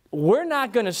me. We're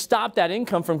not going to stop that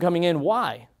income from coming in.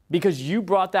 Why? Because you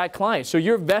brought that client. So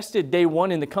you're vested day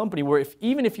one in the company where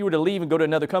even if you were to leave and go to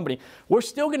another company, we're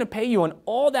still going to pay you on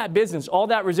all that business, all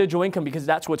that residual income because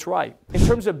that's what's right. In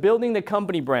terms of building the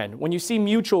company brand, when you see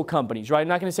mutual companies, right? I'm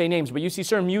not going to say names, but you see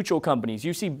certain mutual companies.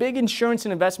 You see big insurance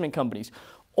and investment companies.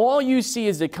 All you see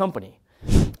is the company.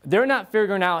 They're not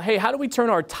figuring out, hey, how do we turn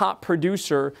our top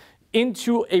producer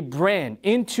into a brand,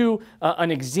 into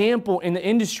an example in the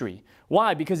industry?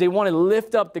 Why? Because they want to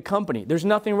lift up the company. There's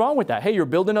nothing wrong with that. Hey, you're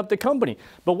building up the company.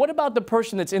 But what about the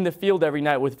person that's in the field every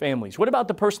night with families? What about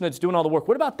the person that's doing all the work?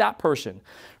 What about that person?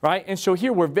 Right? And so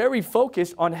here we're very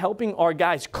focused on helping our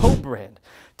guys co-brand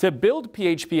to build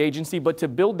PHP Agency, but to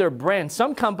build their brand.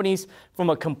 Some companies, from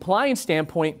a compliance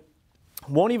standpoint,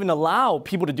 won't even allow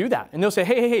people to do that. And they'll say,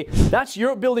 hey, that's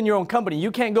you're building your own company. You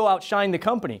can't go outshine the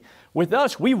company. With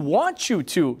us, we want you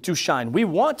to shine. We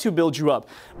want to build you up.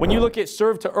 When you look at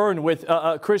Serve to Earn with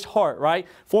Chris Hart, right?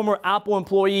 Former Apple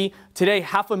employee, today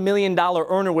 $500,000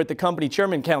 earner with the company,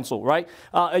 chairman council, right?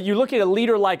 You look at a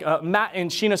leader like Matt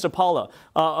and Sheena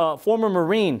Sapaula, former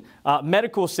Marine,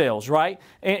 medical sales, right?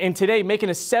 And today making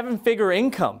a seven-figure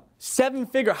income,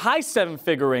 high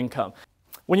seven-figure income.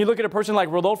 When you look at a person like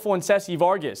Rodolfo and Ceci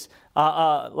Vargas,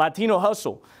 Latino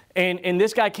hustle, and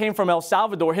this guy came from El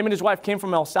Salvador, him and his wife came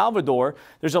from El Salvador.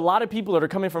 There's a lot of people that are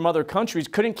coming from other countries,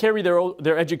 couldn't carry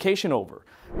their education over.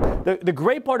 The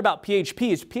great part about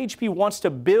PHP is PHP wants to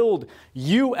build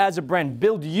you as a brand,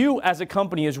 build you as a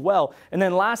company as well. And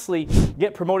then lastly,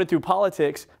 get promoted through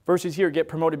politics versus here, get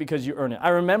promoted because you earn it. I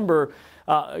remember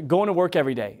going to work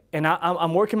every day, and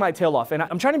I'm working my tail off, and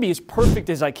I'm trying to be as perfect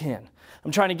as I can.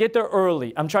 I'm trying to get there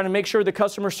early. I'm trying to make sure the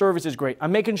customer service is great.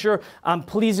 I'm making sure I'm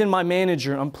pleasing my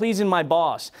manager. I'm pleasing my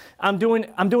boss. I'm doing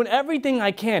everything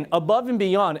I can above and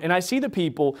beyond. And I see the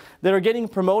people that are getting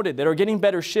promoted, that are getting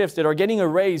better shifts, that are getting a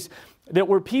raise, that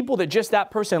were people that just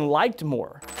that person liked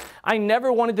more. I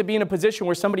never wanted to be in a position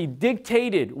where somebody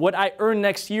dictated what I earn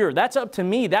next year. That's up to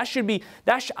me. I should be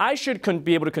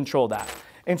able to control that.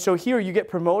 And so here you get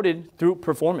promoted through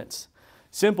performance.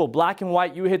 Simple, black and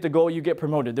white, you hit the goal, you get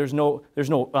promoted. There's no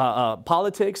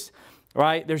politics,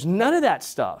 right? There's none of that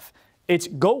stuff. It's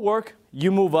go work,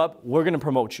 you move up, we're going to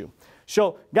promote you.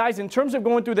 So guys, in terms of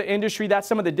going through the industry, that's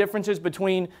some of the differences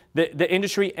between the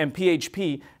industry and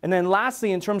PHP. And then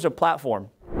lastly, in terms of platform,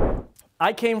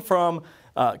 I came from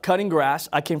cutting grass.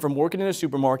 I came from working in a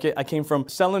supermarket. I came from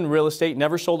selling real estate,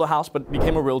 never sold a house, but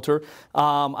became a realtor.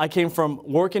 I came from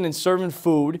working and serving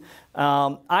food.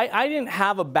 I didn't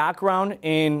have a background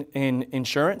in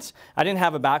insurance. I didn't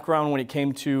have a background when it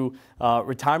came to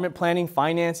retirement planning,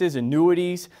 finances,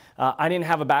 annuities. I didn't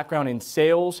have a background in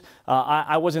sales.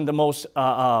 I wasn't the most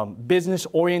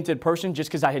business-oriented person just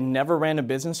because I had never ran a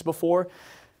business before.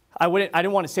 I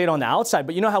didn't want to say it on the outside,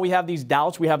 but you know how we have these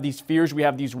doubts, we have these fears, we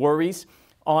have these worries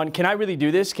on, can I really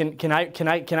do this? Can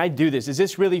I do this? Is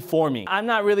this really for me? I'm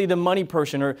not really the money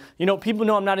person, or, you know, people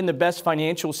know I'm not in the best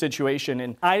financial situation.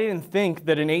 And I didn't think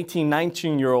that an 18,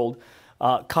 19-year-old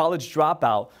college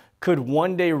dropout could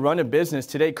one day run a business.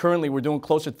 Today, currently, we're doing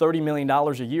close to $30 million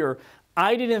a year.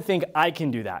 I didn't think I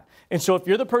can do that. And so if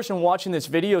you're the person watching this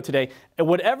video today, and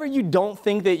whatever you don't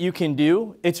think that you can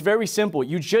do, it's very simple.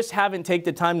 You just haven't taken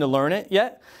the time to learn it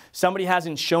yet. Somebody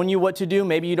hasn't shown you what to do.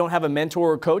 Maybe you don't have a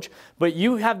mentor or coach, but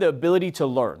you have the ability to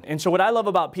learn. And so what I love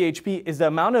about PHP is the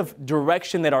amount of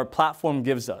direction that our platform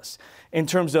gives us in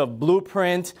terms of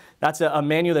blueprint. That's a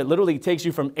manual that literally takes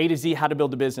you from A to Z how to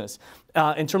build a business.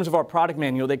 In terms of our product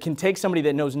manual that can take somebody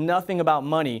that knows nothing about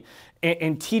money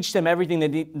and teach them everything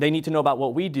that they need to know about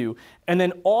what we do. And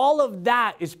then all of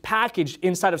that is packaged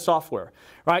inside of software,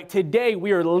 right? Today,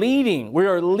 we are leading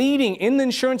in the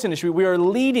insurance industry. We are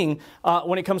leading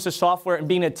when it comes to software and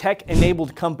being a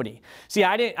tech-enabled company. See,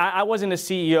 I wasn't a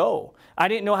CEO. I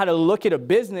didn't know how to look at a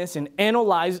business and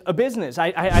analyze a business.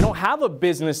 I don't have a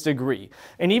business degree.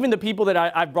 And even the people that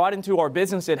I brought into our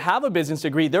business that have a business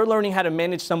degree, they're learning how to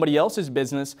manage somebody else's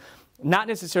business, not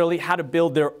necessarily how to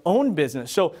build their own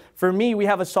business. So for me, we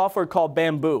have a software called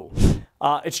Bamboo.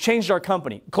 It's changed our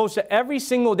company. Close to every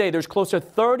single day, there's close to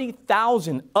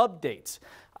 30,000 updates.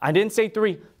 I didn't say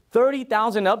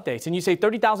 30,000 updates. And you say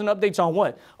 30,000 updates on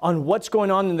what? On what's going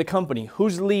on in the company.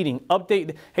 Who's leading?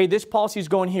 Update. Hey, this policy is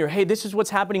going here. Hey, this is what's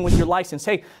happening with your license.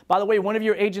 Hey, by the way, one of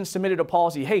your agents submitted a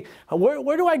policy. Hey,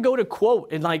 where do I go to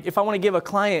quote? And like, if I want to give a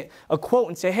client a quote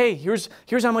and say, hey, here's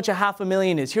how much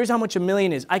 $500,000 is. Here's how much $1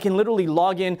 million is. I can literally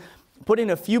log in, put in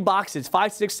a few boxes,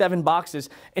 5, 6, 7 boxes,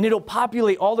 and it'll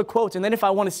populate all the quotes. And then if I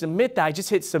want to submit that, I just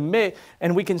hit submit,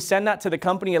 and we can send that to the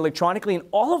company electronically. And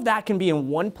all of that can be in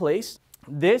one place.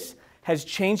 This has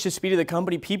changed the speed of the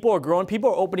company. People are growing.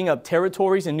 People are opening up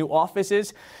territories and new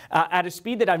offices at a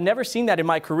speed that I've never seen that in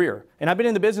my career. And I've been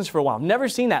in the business for a while. Never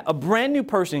seen that. A brand new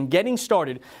person getting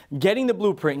started, getting the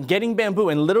blueprint, getting Bamboo,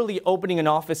 and literally opening an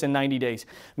office in 90 days.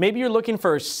 Maybe you're looking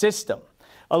for a system,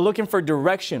 looking for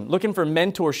direction, looking for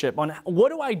mentorship on what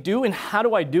do I do and how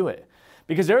do I do it?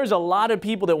 Because there's a lot of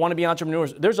people that want to be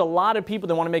entrepreneurs. There's a lot of people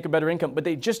that want to make a better income, but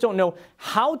they just don't know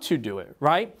how to do it,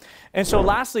 right? And so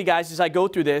lastly, guys, as I go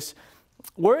through this,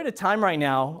 we're at a time right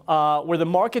now where the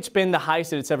market's been the highest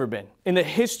that it's ever been. In the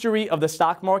history of the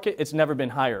stock market, it's never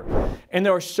been higher. And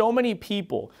there are so many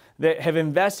people that have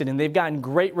invested and they've gotten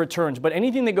great returns, but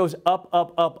anything that goes up,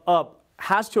 up, up, up,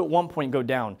 has to at one point go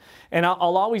down. And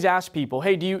I'll always ask people,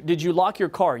 hey, did you lock your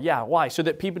car? Yeah, why? So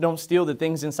that people don't steal the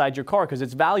things inside your car because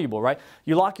it's valuable, right?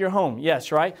 You lock your home,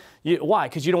 yes, right? Why?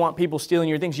 Because you don't want people stealing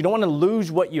your things. You don't want to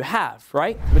lose what you have,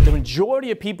 right? But the majority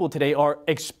of people today are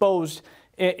exposed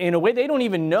in a way they don't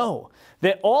even know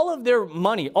that all of their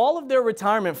money, all of their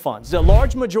retirement funds, the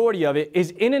large majority of it is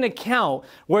in an account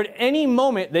where at any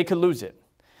moment they could lose it.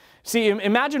 See,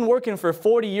 imagine working for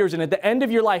 40 years and at the end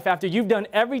of your life, after you've done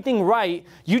everything right,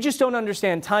 you just don't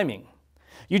understand timing.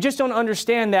 You just don't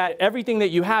understand that everything that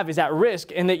you have is at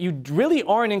risk and that you really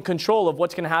aren't in control of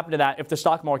what's going to happen to that if the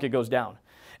stock market goes down.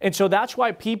 And so that's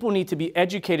why people need to be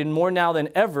educated more now than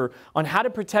ever on how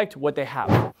to protect what they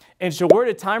have. And so we're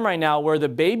at a time right now where the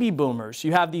baby boomers,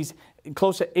 you have these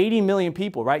close to 80 million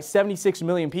people, right? 76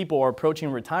 million people are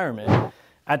approaching retirement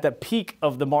at the peak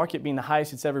of the market being the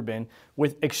highest it's ever been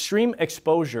with extreme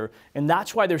exposure. And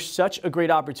that's why there's such a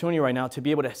great opportunity right now to be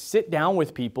able to sit down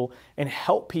with people and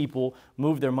help people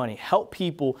move their money, help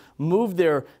people move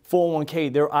their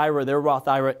 401k, their IRA, their Roth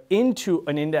IRA into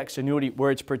an index annuity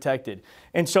where it's protected.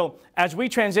 And so as we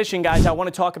transition, guys, I want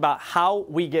to talk about how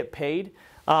we get paid.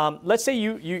 Let's say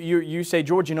you say,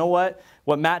 George, you know what?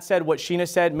 What Matt said, what Sheena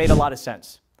said made a lot of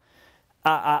sense.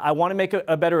 I want to make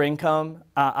a better income.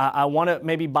 I want to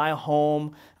maybe buy a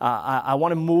home. I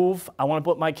want to move. I want to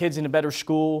put my kids in a better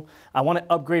school. I want to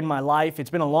upgrade my life.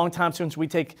 It's been a long time since we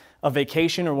take a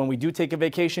vacation, or when we do take a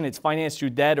vacation, it's financed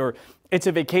through debt, or it's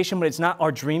a vacation, but it's not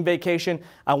our dream vacation.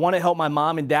 I want to help my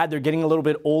mom and dad. They're getting a little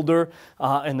bit older,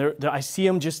 and I see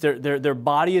them just, their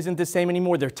body isn't the same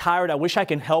anymore. They're tired. I wish I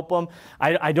can help them.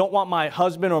 I don't want my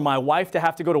husband or my wife to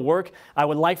have to go to work. I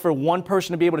would like for one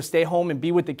person to be able to stay home and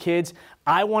be with the kids.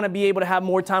 I want to be able to have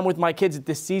more time with my kids at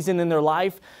the season in their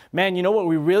life. Man, you know what?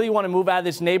 We really want to move out of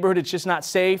this neighborhood. It's just not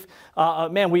safe.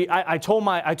 Man, I told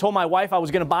my wife I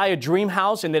was going to buy a dream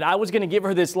house and that I was going to give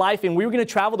her this life and we were going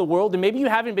to travel the world. And maybe you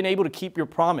haven't been able to keep your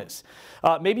promise.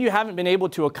 Maybe you haven't been able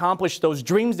to accomplish those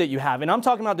dreams that you have. And I'm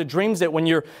talking about the dreams that when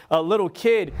you're a little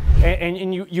kid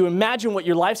and you imagine what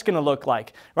your life's going to look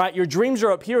like, right? Your dreams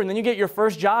are up here and then you get your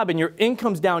first job and your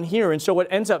income's down here. And so what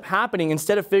ends up happening,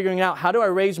 instead of figuring out how do I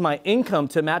raise my income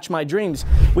to match my dreams,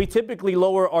 we typically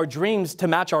lower our dreams to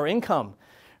match our income,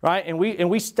 right? And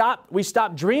we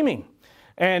stop dreaming.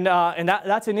 And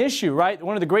that's an issue, right?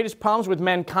 One of the greatest problems with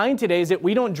mankind today is that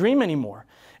we don't dream anymore.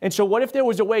 And so what if there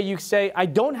was a way you say, I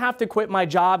don't have to quit my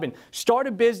job and start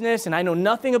a business and I know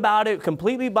nothing about it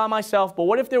completely by myself, but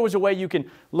what if there was a way you can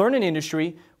learn an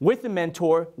industry with a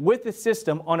mentor, with the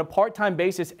system on a part-time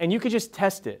basis, and you could just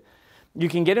test it. You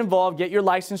can get involved, get your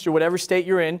license or whatever state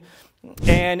you're in,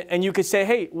 and you could say,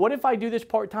 hey, what if I do this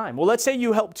part-time? Well, let's say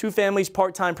you help 2 families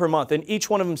part-time per month and each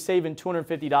one of them saving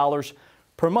 $250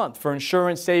 per month for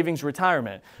insurance, savings,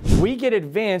 retirement. We get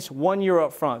advanced 1 year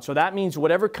up front. So that means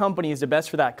whatever company is the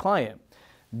best for that client,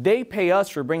 they pay us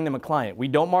for bringing them a client. We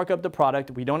don't mark up the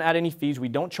product. We don't add any fees. We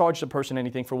don't charge the person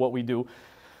anything for what we do.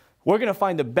 We're going to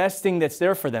find the best thing that's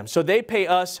there for them. So they pay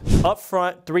us up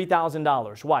front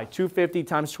 $3,000. Why? $250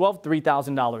 times 12,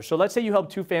 $3,000. So let's say you help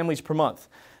 2 families per month.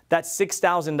 That's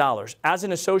 $6,000. As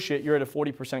an associate, you're at a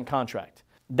 40% contract.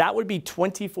 That would be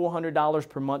 $2,400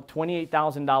 per month,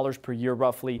 $28,000 per year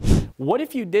roughly. What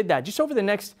if you did that just over the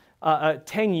next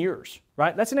 10 years,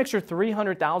 right? That's an extra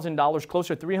 $300,000,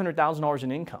 closer to $300,000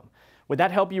 in income. Would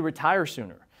that help you retire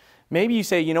sooner? Maybe you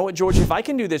say, you know what, George, if I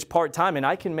can do this part-time and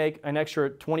I can make an extra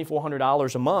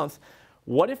 $2,400 a month,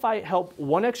 what if I help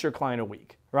 1 extra client a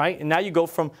week, right? And now you go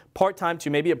from part-time to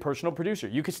maybe a personal producer.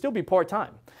 You could still be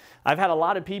part-time. I've had a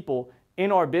lot of people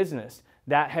in our business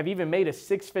that have even made a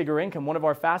 6-figure income. One of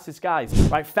our fastest guys,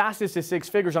 right? Fastest to 6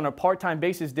 figures on a part-time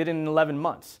basis, did it in 11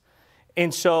 months.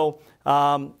 And so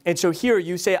here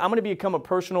you say, I'm going to become a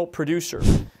personal producer.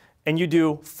 And you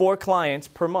do 4 clients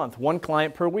per month, 1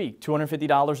 client per week,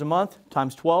 $250 a month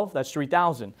times 12, that's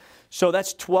 $3,000. So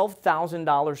that's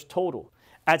 $12,000 total.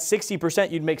 At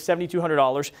 60%, you'd make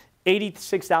 $7,200,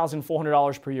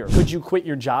 $86,400 per year. Could you quit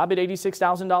your job at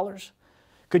 $86,000?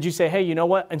 Could you say, hey, you know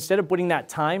what? Instead of putting that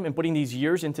time and putting these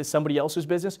years into somebody else's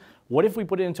business, what if we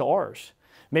put it into ours?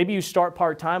 Maybe you start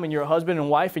part-time and you're a husband and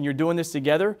wife and you're doing this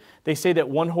together. They say that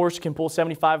 1 horse can pull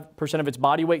 75% of its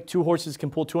body weight. 2 horses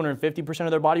can pull 250%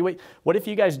 of their body weight. What if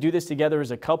you guys do this together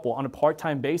as a couple on a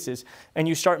part-time basis and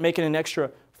you start making an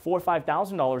extra $4,000 or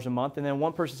 $5,000 a month, and then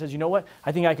one person says, you know what,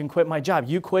 I think I can quit my job.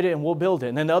 You quit it and we'll build it.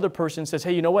 And then the other person says,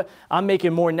 hey, you know what, I'm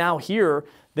making more now here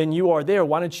than you are there.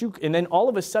 Why don't you? And then all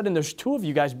of a sudden there's 2 of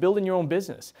you guys building your own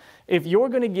business. If you're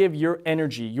going to give your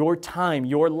energy, your time,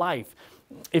 your life,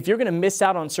 if you're going to miss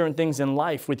out on certain things in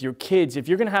life with your kids, if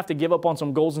you're going to have to give up on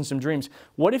some goals and some dreams,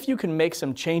 what if you can make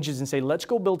some changes and say, let's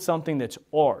go build something that's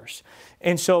ours?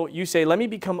 And so you say, let me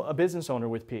become a business owner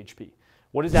with PHP.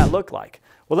 What does that look like?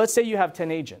 Well, let's say you have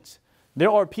 10 agents. There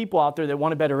are people out there that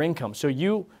want a better income. So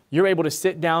you're able to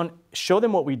sit down, show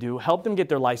them what we do, help them get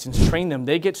their license, train them.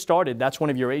 They get started. That's one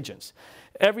of your agents.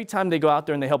 Every time they go out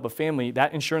there and they help a family,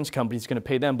 that insurance company is going to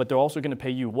pay them, but they're also going to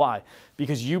pay you. Why?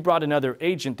 Because you brought another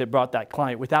agent that brought that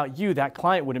client. Without you, that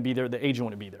client wouldn't be there, the agent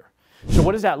wouldn't be there. So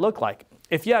what does that look like?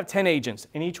 If you have 10 agents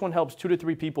and each one helps 2 to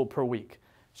 3 people per week,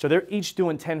 so they're each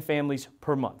doing 10 families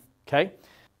per month, okay?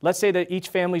 Let's say that each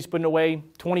family's putting away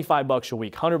 $25 a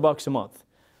week, $100 a month.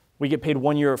 We get paid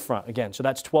 1 year up front, again, so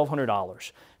that's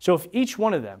 $1,200. So if each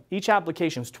one of them, each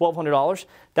application is $1,200,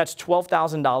 that's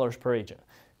 $12,000 per agent.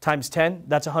 Times 10,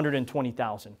 that's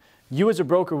 $120,000. You as a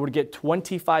broker would get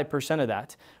 25% of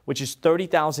that, which is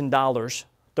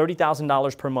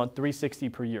 $30,000 per month,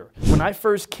 $360 per year. When I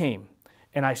first came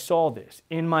and I saw this,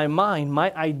 in my mind,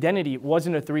 my identity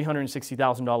wasn't a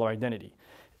 $360,000 identity.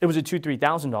 It was a $2,000,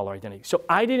 $3,000 identity. So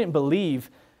I didn't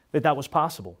believe that that was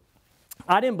possible.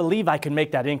 I didn't believe I could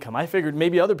make that income. I figured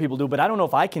maybe other people do, but I don't know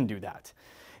if I can do that.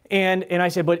 And I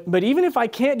said, but even if I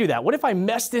can't do that, what if I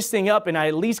mess this thing up and I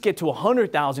at least get to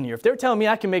 100,000 a year? If they're telling me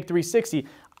I can make 360,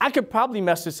 I could probably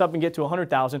mess this up and get to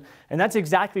 100,000. And that's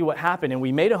exactly what happened. And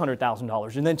we made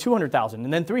 $100,000 and then 200,000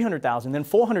 and then 300,000, then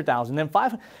 400,000, then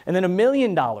 500, and then $1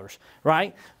 million,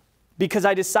 right? Because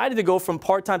I decided to go from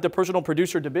part-time to personal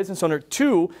producer to business owner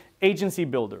to agency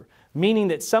builder, meaning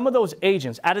that some of those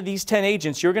agents, out of these 10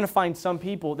 agents, you're going to find some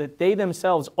people that they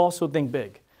themselves also think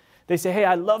big. They say, hey,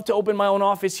 I'd love to open my own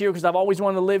office here because I've always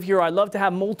wanted to live here. I'd love to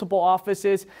have multiple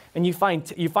offices. And you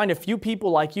find a few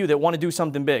people like you that want to do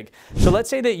something big. So let's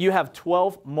say that you have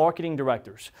 12 marketing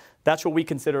directors. That's what we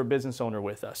consider a business owner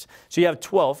with us. So you have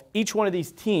 12. Each one of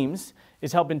these teams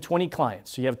is helping 20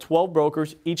 clients. So you have 12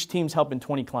 brokers, each team's helping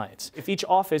 20 clients. If each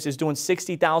office is doing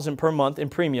 $60,000 per month in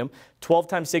premium, 12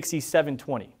 times 60 is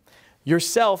 $720.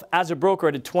 Yourself as a broker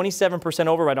at a 27%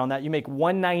 override on that, you make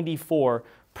 $194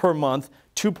 per month,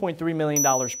 $2.3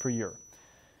 million per year.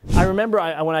 I remember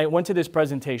when I went to this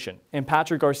presentation, and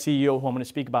Patrick, our CEO, who I'm going to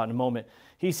speak about in a moment,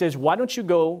 he says, why don't you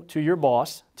go to your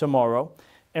boss tomorrow,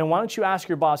 and why don't you ask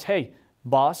your boss, hey,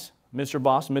 boss, Mr.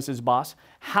 Boss, Mrs. Boss,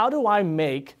 how do I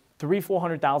make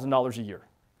 $300,000-$400,000 a year?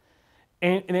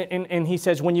 And he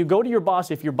says, when you go to your boss,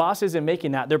 if your boss isn't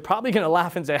making that, they're probably going to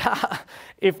laugh and say, ha,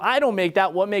 if I don't make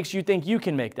that, what makes you think you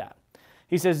can make that?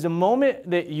 He says, the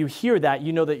moment that you hear that,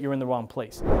 you know that you're in the wrong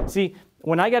place. See,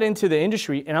 when I got into the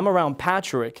industry and I'm around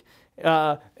Patrick,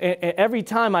 every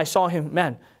time I saw him,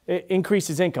 man, increase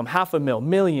his income, $500,000,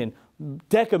 million, $1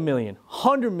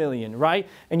 100 million, right?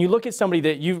 And you look at somebody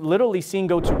that you've literally seen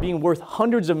go to being worth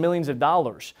hundreds of millions of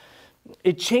dollars.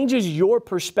 It changes your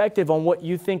perspective on what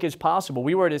you think is possible.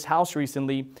 We were at his house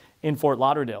recently in Fort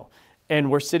Lauderdale,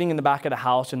 and we're sitting in the back of the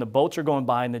house, and the boats are going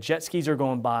by, and the jet skis are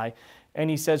going by, and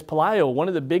he says, Pelayo, one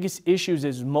of the biggest issues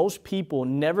is most people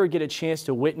never get a chance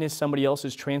to witness somebody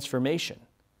else's transformation.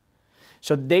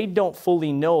 So they don't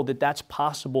fully know that that's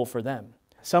possible for them.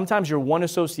 Sometimes you're one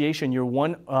association, you're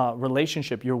one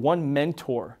relationship, you're one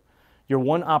mentor, you're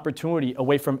one opportunity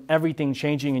away from everything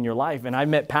changing in your life. And I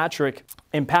met Patrick,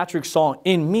 and Patrick saw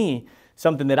in me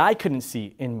something that I couldn't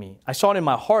see in me. I saw it in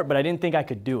my heart, but I didn't think I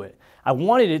could do it. I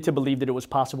wanted it to believe that it was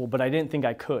possible, but I didn't think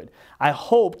I could. I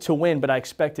hoped to win, but I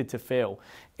expected to fail.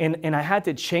 And I had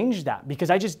to change that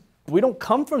because we don't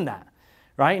come from that,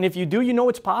 right? And if you do, you know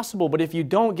it's possible. But if you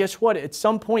don't, guess what? At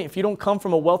some point, if you don't come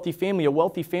from a wealthy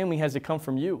family has to come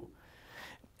from you.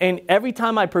 And every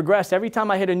time I progressed, every time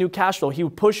I hit a new cash flow, he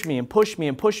would push me and push me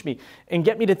and push me and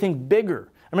get me to think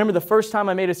bigger. I remember the first time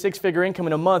I made a six-figure income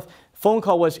in a month, phone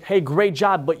call was, hey, great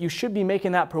job, but you should be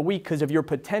making that per week because of your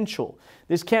potential.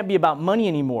 This can't be about money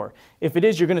anymore. If it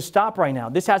is, you're going to stop right now.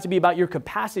 This has to be about your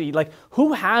capacity. Like,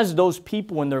 who has those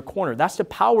people in their corner? That's the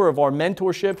power of our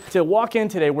mentorship. To walk in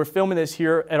today, we're filming this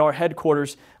here at our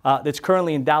headquarters that's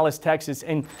currently in Dallas, Texas.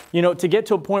 And, you know, to get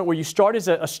to a point where you start as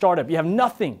a startup, you have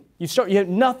nothing. You have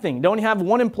nothing. Don't have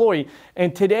one employee.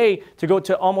 And today, to go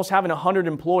to almost having 100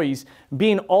 employees,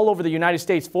 being all over the United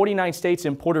States, 49 states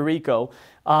and Puerto Rico,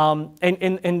 and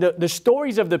the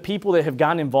stories of the people that have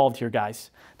gotten involved here, guys.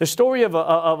 The story of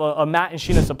Matt and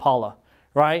Sheena Sapaula,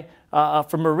 right?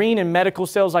 From marine and medical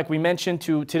sales, like we mentioned,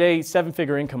 to today,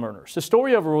 seven-figure income earners. The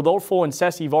story of Rodolfo and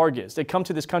Ceci Vargas. They come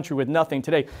to this country with nothing.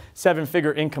 Today,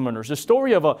 seven-figure income earners. The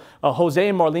story of a Jose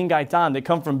and Marlene Gaitan. They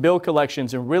come from bill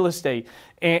collections and real estate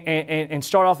and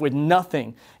start off with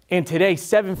nothing. And today,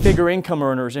 seven-figure income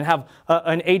earners and have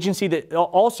an agency that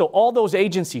also, all those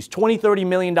agencies, $20, $30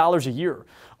 million a year.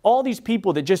 All these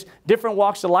people that just different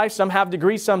walks of life, some have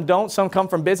degrees, some don't, some come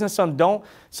from business, some don't,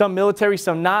 some military,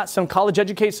 some not, some college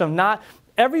educated, some not.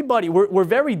 Everybody, we're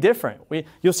very different.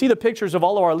 You'll see the pictures of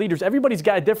all of our leaders. Everybody's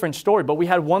got a different story, but we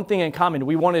had one thing in common.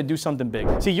 We wanted to do something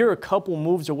big. See, you're a couple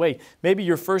moves away. Maybe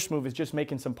your first move is just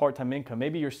making some part-time income.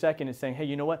 Maybe your second is saying, hey,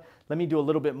 you know what? Let me do a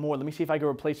little bit more. Let me see if I can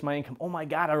replace my income. Oh my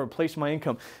God, I replaced my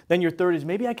income. Then your third is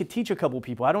maybe I could teach a couple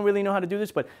people. I don't really know how to do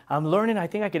this, but I'm learning. I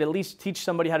think I could at least teach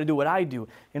somebody how to do what I do.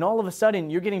 And all of a sudden,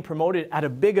 you're getting promoted at a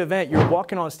big event. You're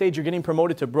walking on stage. You're getting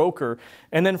promoted to broker.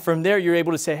 And then from there, you're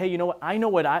able to say, hey, you know what? I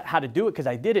know how to do it because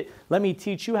I did it. Let me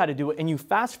teach you how to do it. And you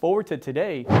fast forward to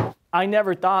today, I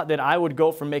never thought that I would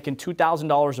go from making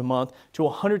 $2,000 a month to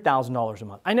 $100,000 a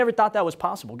month. I never thought that was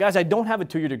possible. Guys, I don't have a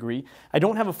 2-year degree. I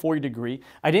don't have a 4-year degree.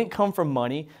 I didn't come from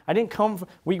money.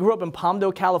 We grew up in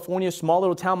Palmdale, California, small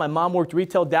little town. My mom worked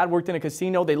retail. Dad worked in a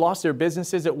casino. They lost their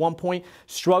businesses at one point,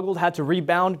 struggled, had to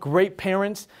rebound. Great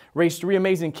parents, raised 3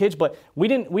 amazing kids, but we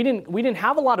didn't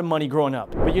have a lot of money growing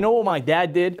up. But you know what my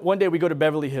dad did? One day we go to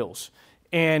Beverly Hills.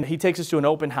 And he takes us to an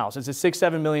open house. It's a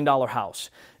 $6-7 million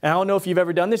house. And I don't know if you've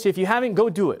ever done this. If you haven't, go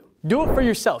do it. Do it for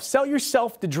yourself. Sell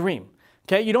yourself the dream.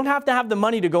 Okay? You don't have to have the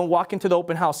money to go and walk into the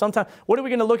open house. Sometimes, what are we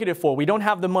going to look at it for? We don't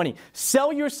have the money.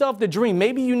 Sell yourself the dream.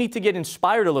 Maybe you need to get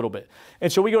inspired a little bit.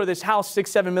 And so we go to this house,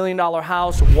 $6-7 million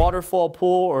house, waterfall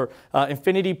pool or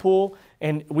infinity pool.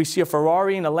 and we see a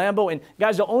Ferrari and a Lambo. And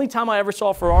guys, the only time I ever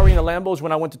saw a Ferrari and a Lambo is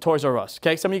when I went to Toys R Us.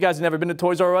 Okay, some of you guys have never been to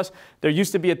Toys R Us. There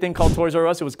used to be a thing called Toys R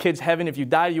Us. It was kids' heaven. If you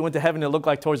died, you went to heaven. It looked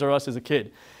like Toys R Us as a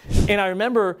kid. And I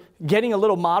remember getting a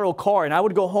little model car, and I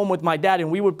would go home with my dad, and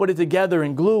we would put it together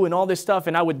and glue and all this stuff,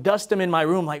 and I would dust them in my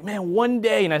room like, man, one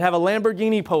day, and I'd have a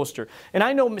Lamborghini poster. And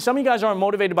I know some of you guys aren't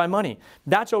motivated by money.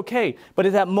 That's okay. But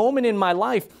at that moment in my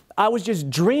life, I was just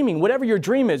dreaming, whatever your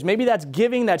dream is. Maybe that's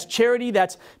giving, that's charity,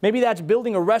 maybe that's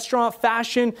building a restaurant,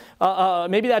 fashion,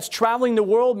 maybe that's traveling the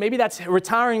world, maybe that's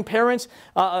retiring parents,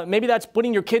 maybe that's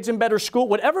putting your kids in better school.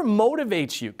 Whatever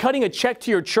motivates you, cutting a check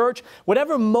to your church,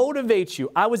 whatever motivates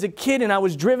you. I was a kid and I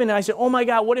was driven and I said, oh my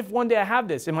God, what if one day I have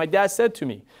this? And my dad said to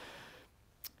me,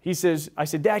 I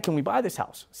said, Dad, can we buy this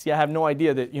house? See, I have no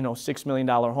idea that, $6 million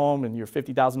home and your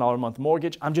 $50,000 a month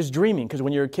mortgage. I'm just dreaming, because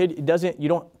when you're a kid, you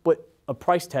don't put a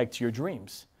price tag to your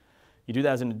dreams. You do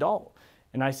that as an adult.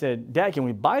 And I said, Dad, can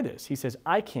we buy this? He says,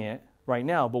 I can't right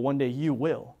now, but one day you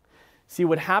will. See,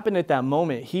 what happened at that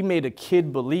moment, he made a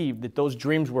kid believe that those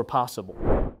dreams were possible.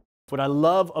 What I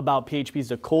love about PHP is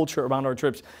the culture around our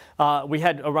trips. We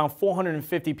had around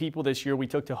 450 people this year we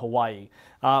took to Hawaii.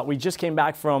 We just came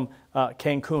back from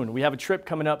Cancun. We have a trip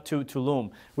coming up to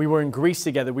Tulum. We were in Greece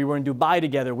together. We were in Dubai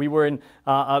together. We were in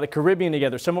the Caribbean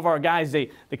together. Some of our guys, the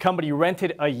company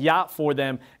rented a yacht for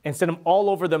them and sent them all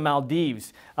over the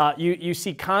Maldives. You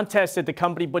see contests that the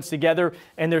company puts together,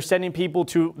 and they're sending people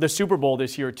to the Super Bowl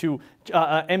this year, to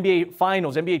NBA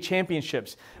Finals, NBA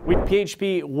Championships.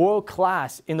 PHP world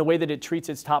class in the way that it treats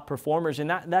its top performers, and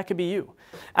that could be you.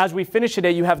 As we finish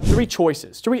today, you have three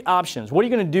choices, three options. What are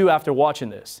you going to do after watching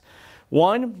this?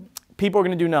 One, people are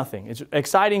going to do nothing. It's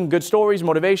exciting, good stories,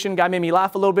 motivation. Guy made me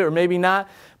laugh a little bit, or maybe not.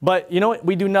 But you know what?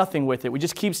 We do nothing with it. We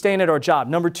just keep staying at our job.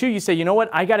 Number two, you say, you know what?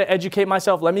 I got to educate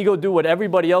myself. Let me go do what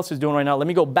everybody else is doing right now. Let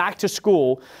me go back to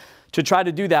school to try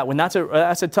to do that. When that's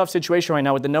a tough situation right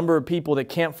now with the number of people that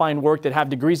can't find work, that have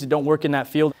degrees that don't work in that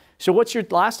field. So what's your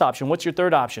last option? What's your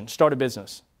third option? Start a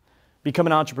business. Become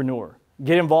an entrepreneur.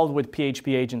 Get involved with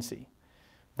PHP Agency.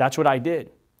 That's what I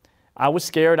did. I was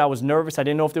scared. I was nervous. I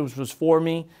didn't know if this was for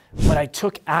me, but I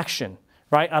took action,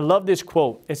 right? I love this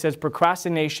quote. It says,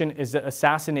 procrastination is the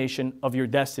assassination of your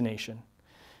destination.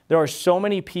 There are so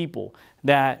many people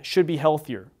that should be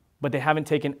healthier, but they haven't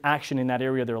taken action in that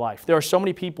area of their life. There are so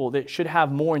many people that should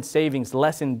have more in savings,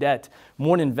 less in debt,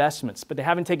 more in investments, but they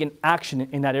haven't taken action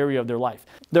in that area of their life.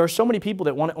 There are so many people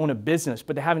that want to own a business,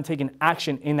 but they haven't taken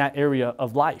action in that area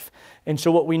of life. And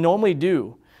so what we normally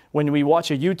do when we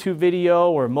watch a YouTube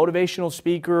video or a motivational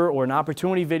speaker or an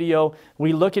opportunity video,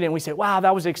 we look at it and we say, wow,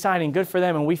 that was exciting, good for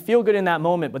them, and we feel good in that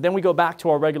moment, but then we go back to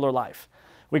our regular life.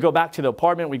 We go back to the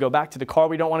apartment, we go back to the car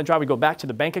we don't want to drive, we go back to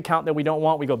the bank account that we don't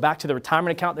want, we go back to the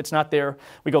retirement account that's not there,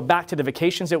 we go back to the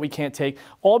vacations that we can't take,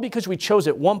 all because we chose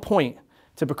at one point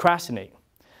to procrastinate,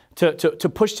 to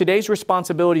push today's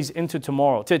responsibilities into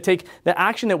tomorrow, to take the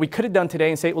action that we could have done today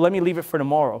and say, well, let me leave it for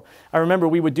tomorrow. I remember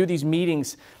we would do these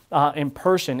meetings in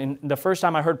person, and the first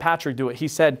time I heard Patrick do it, he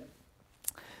said,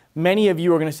 many of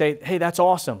you are going to say, hey, that's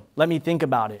awesome. Let me think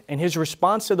about it. And his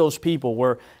response to those people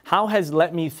were, how has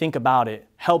let me think about it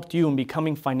helped you in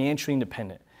becoming financially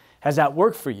independent? Has that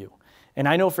worked for you? And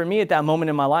I know for me at that moment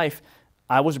in my life,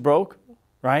 I was broke,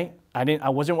 right? I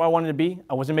wasn't where I wanted to be.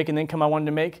 I wasn't making the income I wanted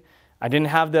to make. I didn't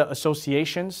have the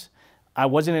associations. I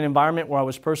wasn't in an environment where I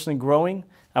was personally growing.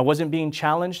 I wasn't being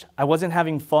challenged. I wasn't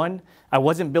having fun. I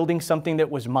wasn't building something that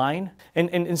was mine.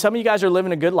 And some of you guys are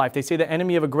living a good life. They say the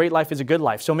enemy of a great life is a good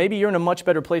life. So maybe you're in a much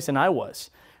better place than I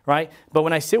was, right? But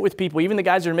when I sit with people, even the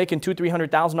guys that are making $200,000,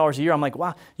 $300,000 a year, I'm like,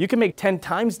 wow, you can make 10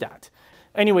 times that.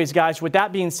 Anyways, guys, with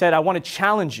that being said, I want to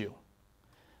challenge you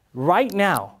right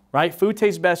now, right? Food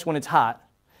tastes best when it's hot.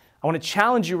 I want to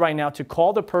challenge you right now to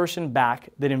call the person back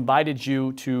that invited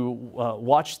you to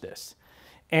watch this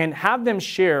and have them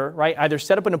share, right? Either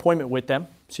set up an appointment with them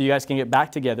so you guys can get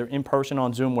back together in person,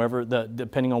 on Zoom, wherever,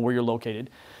 depending on where you're located,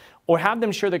 or have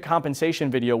them share the compensation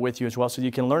video with you as well so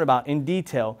you can learn about in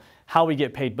detail how we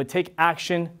get paid. But take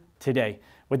action today.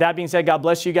 With that being said, God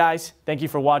bless you guys. Thank you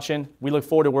for watching. We look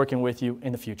forward to working with you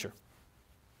in the future.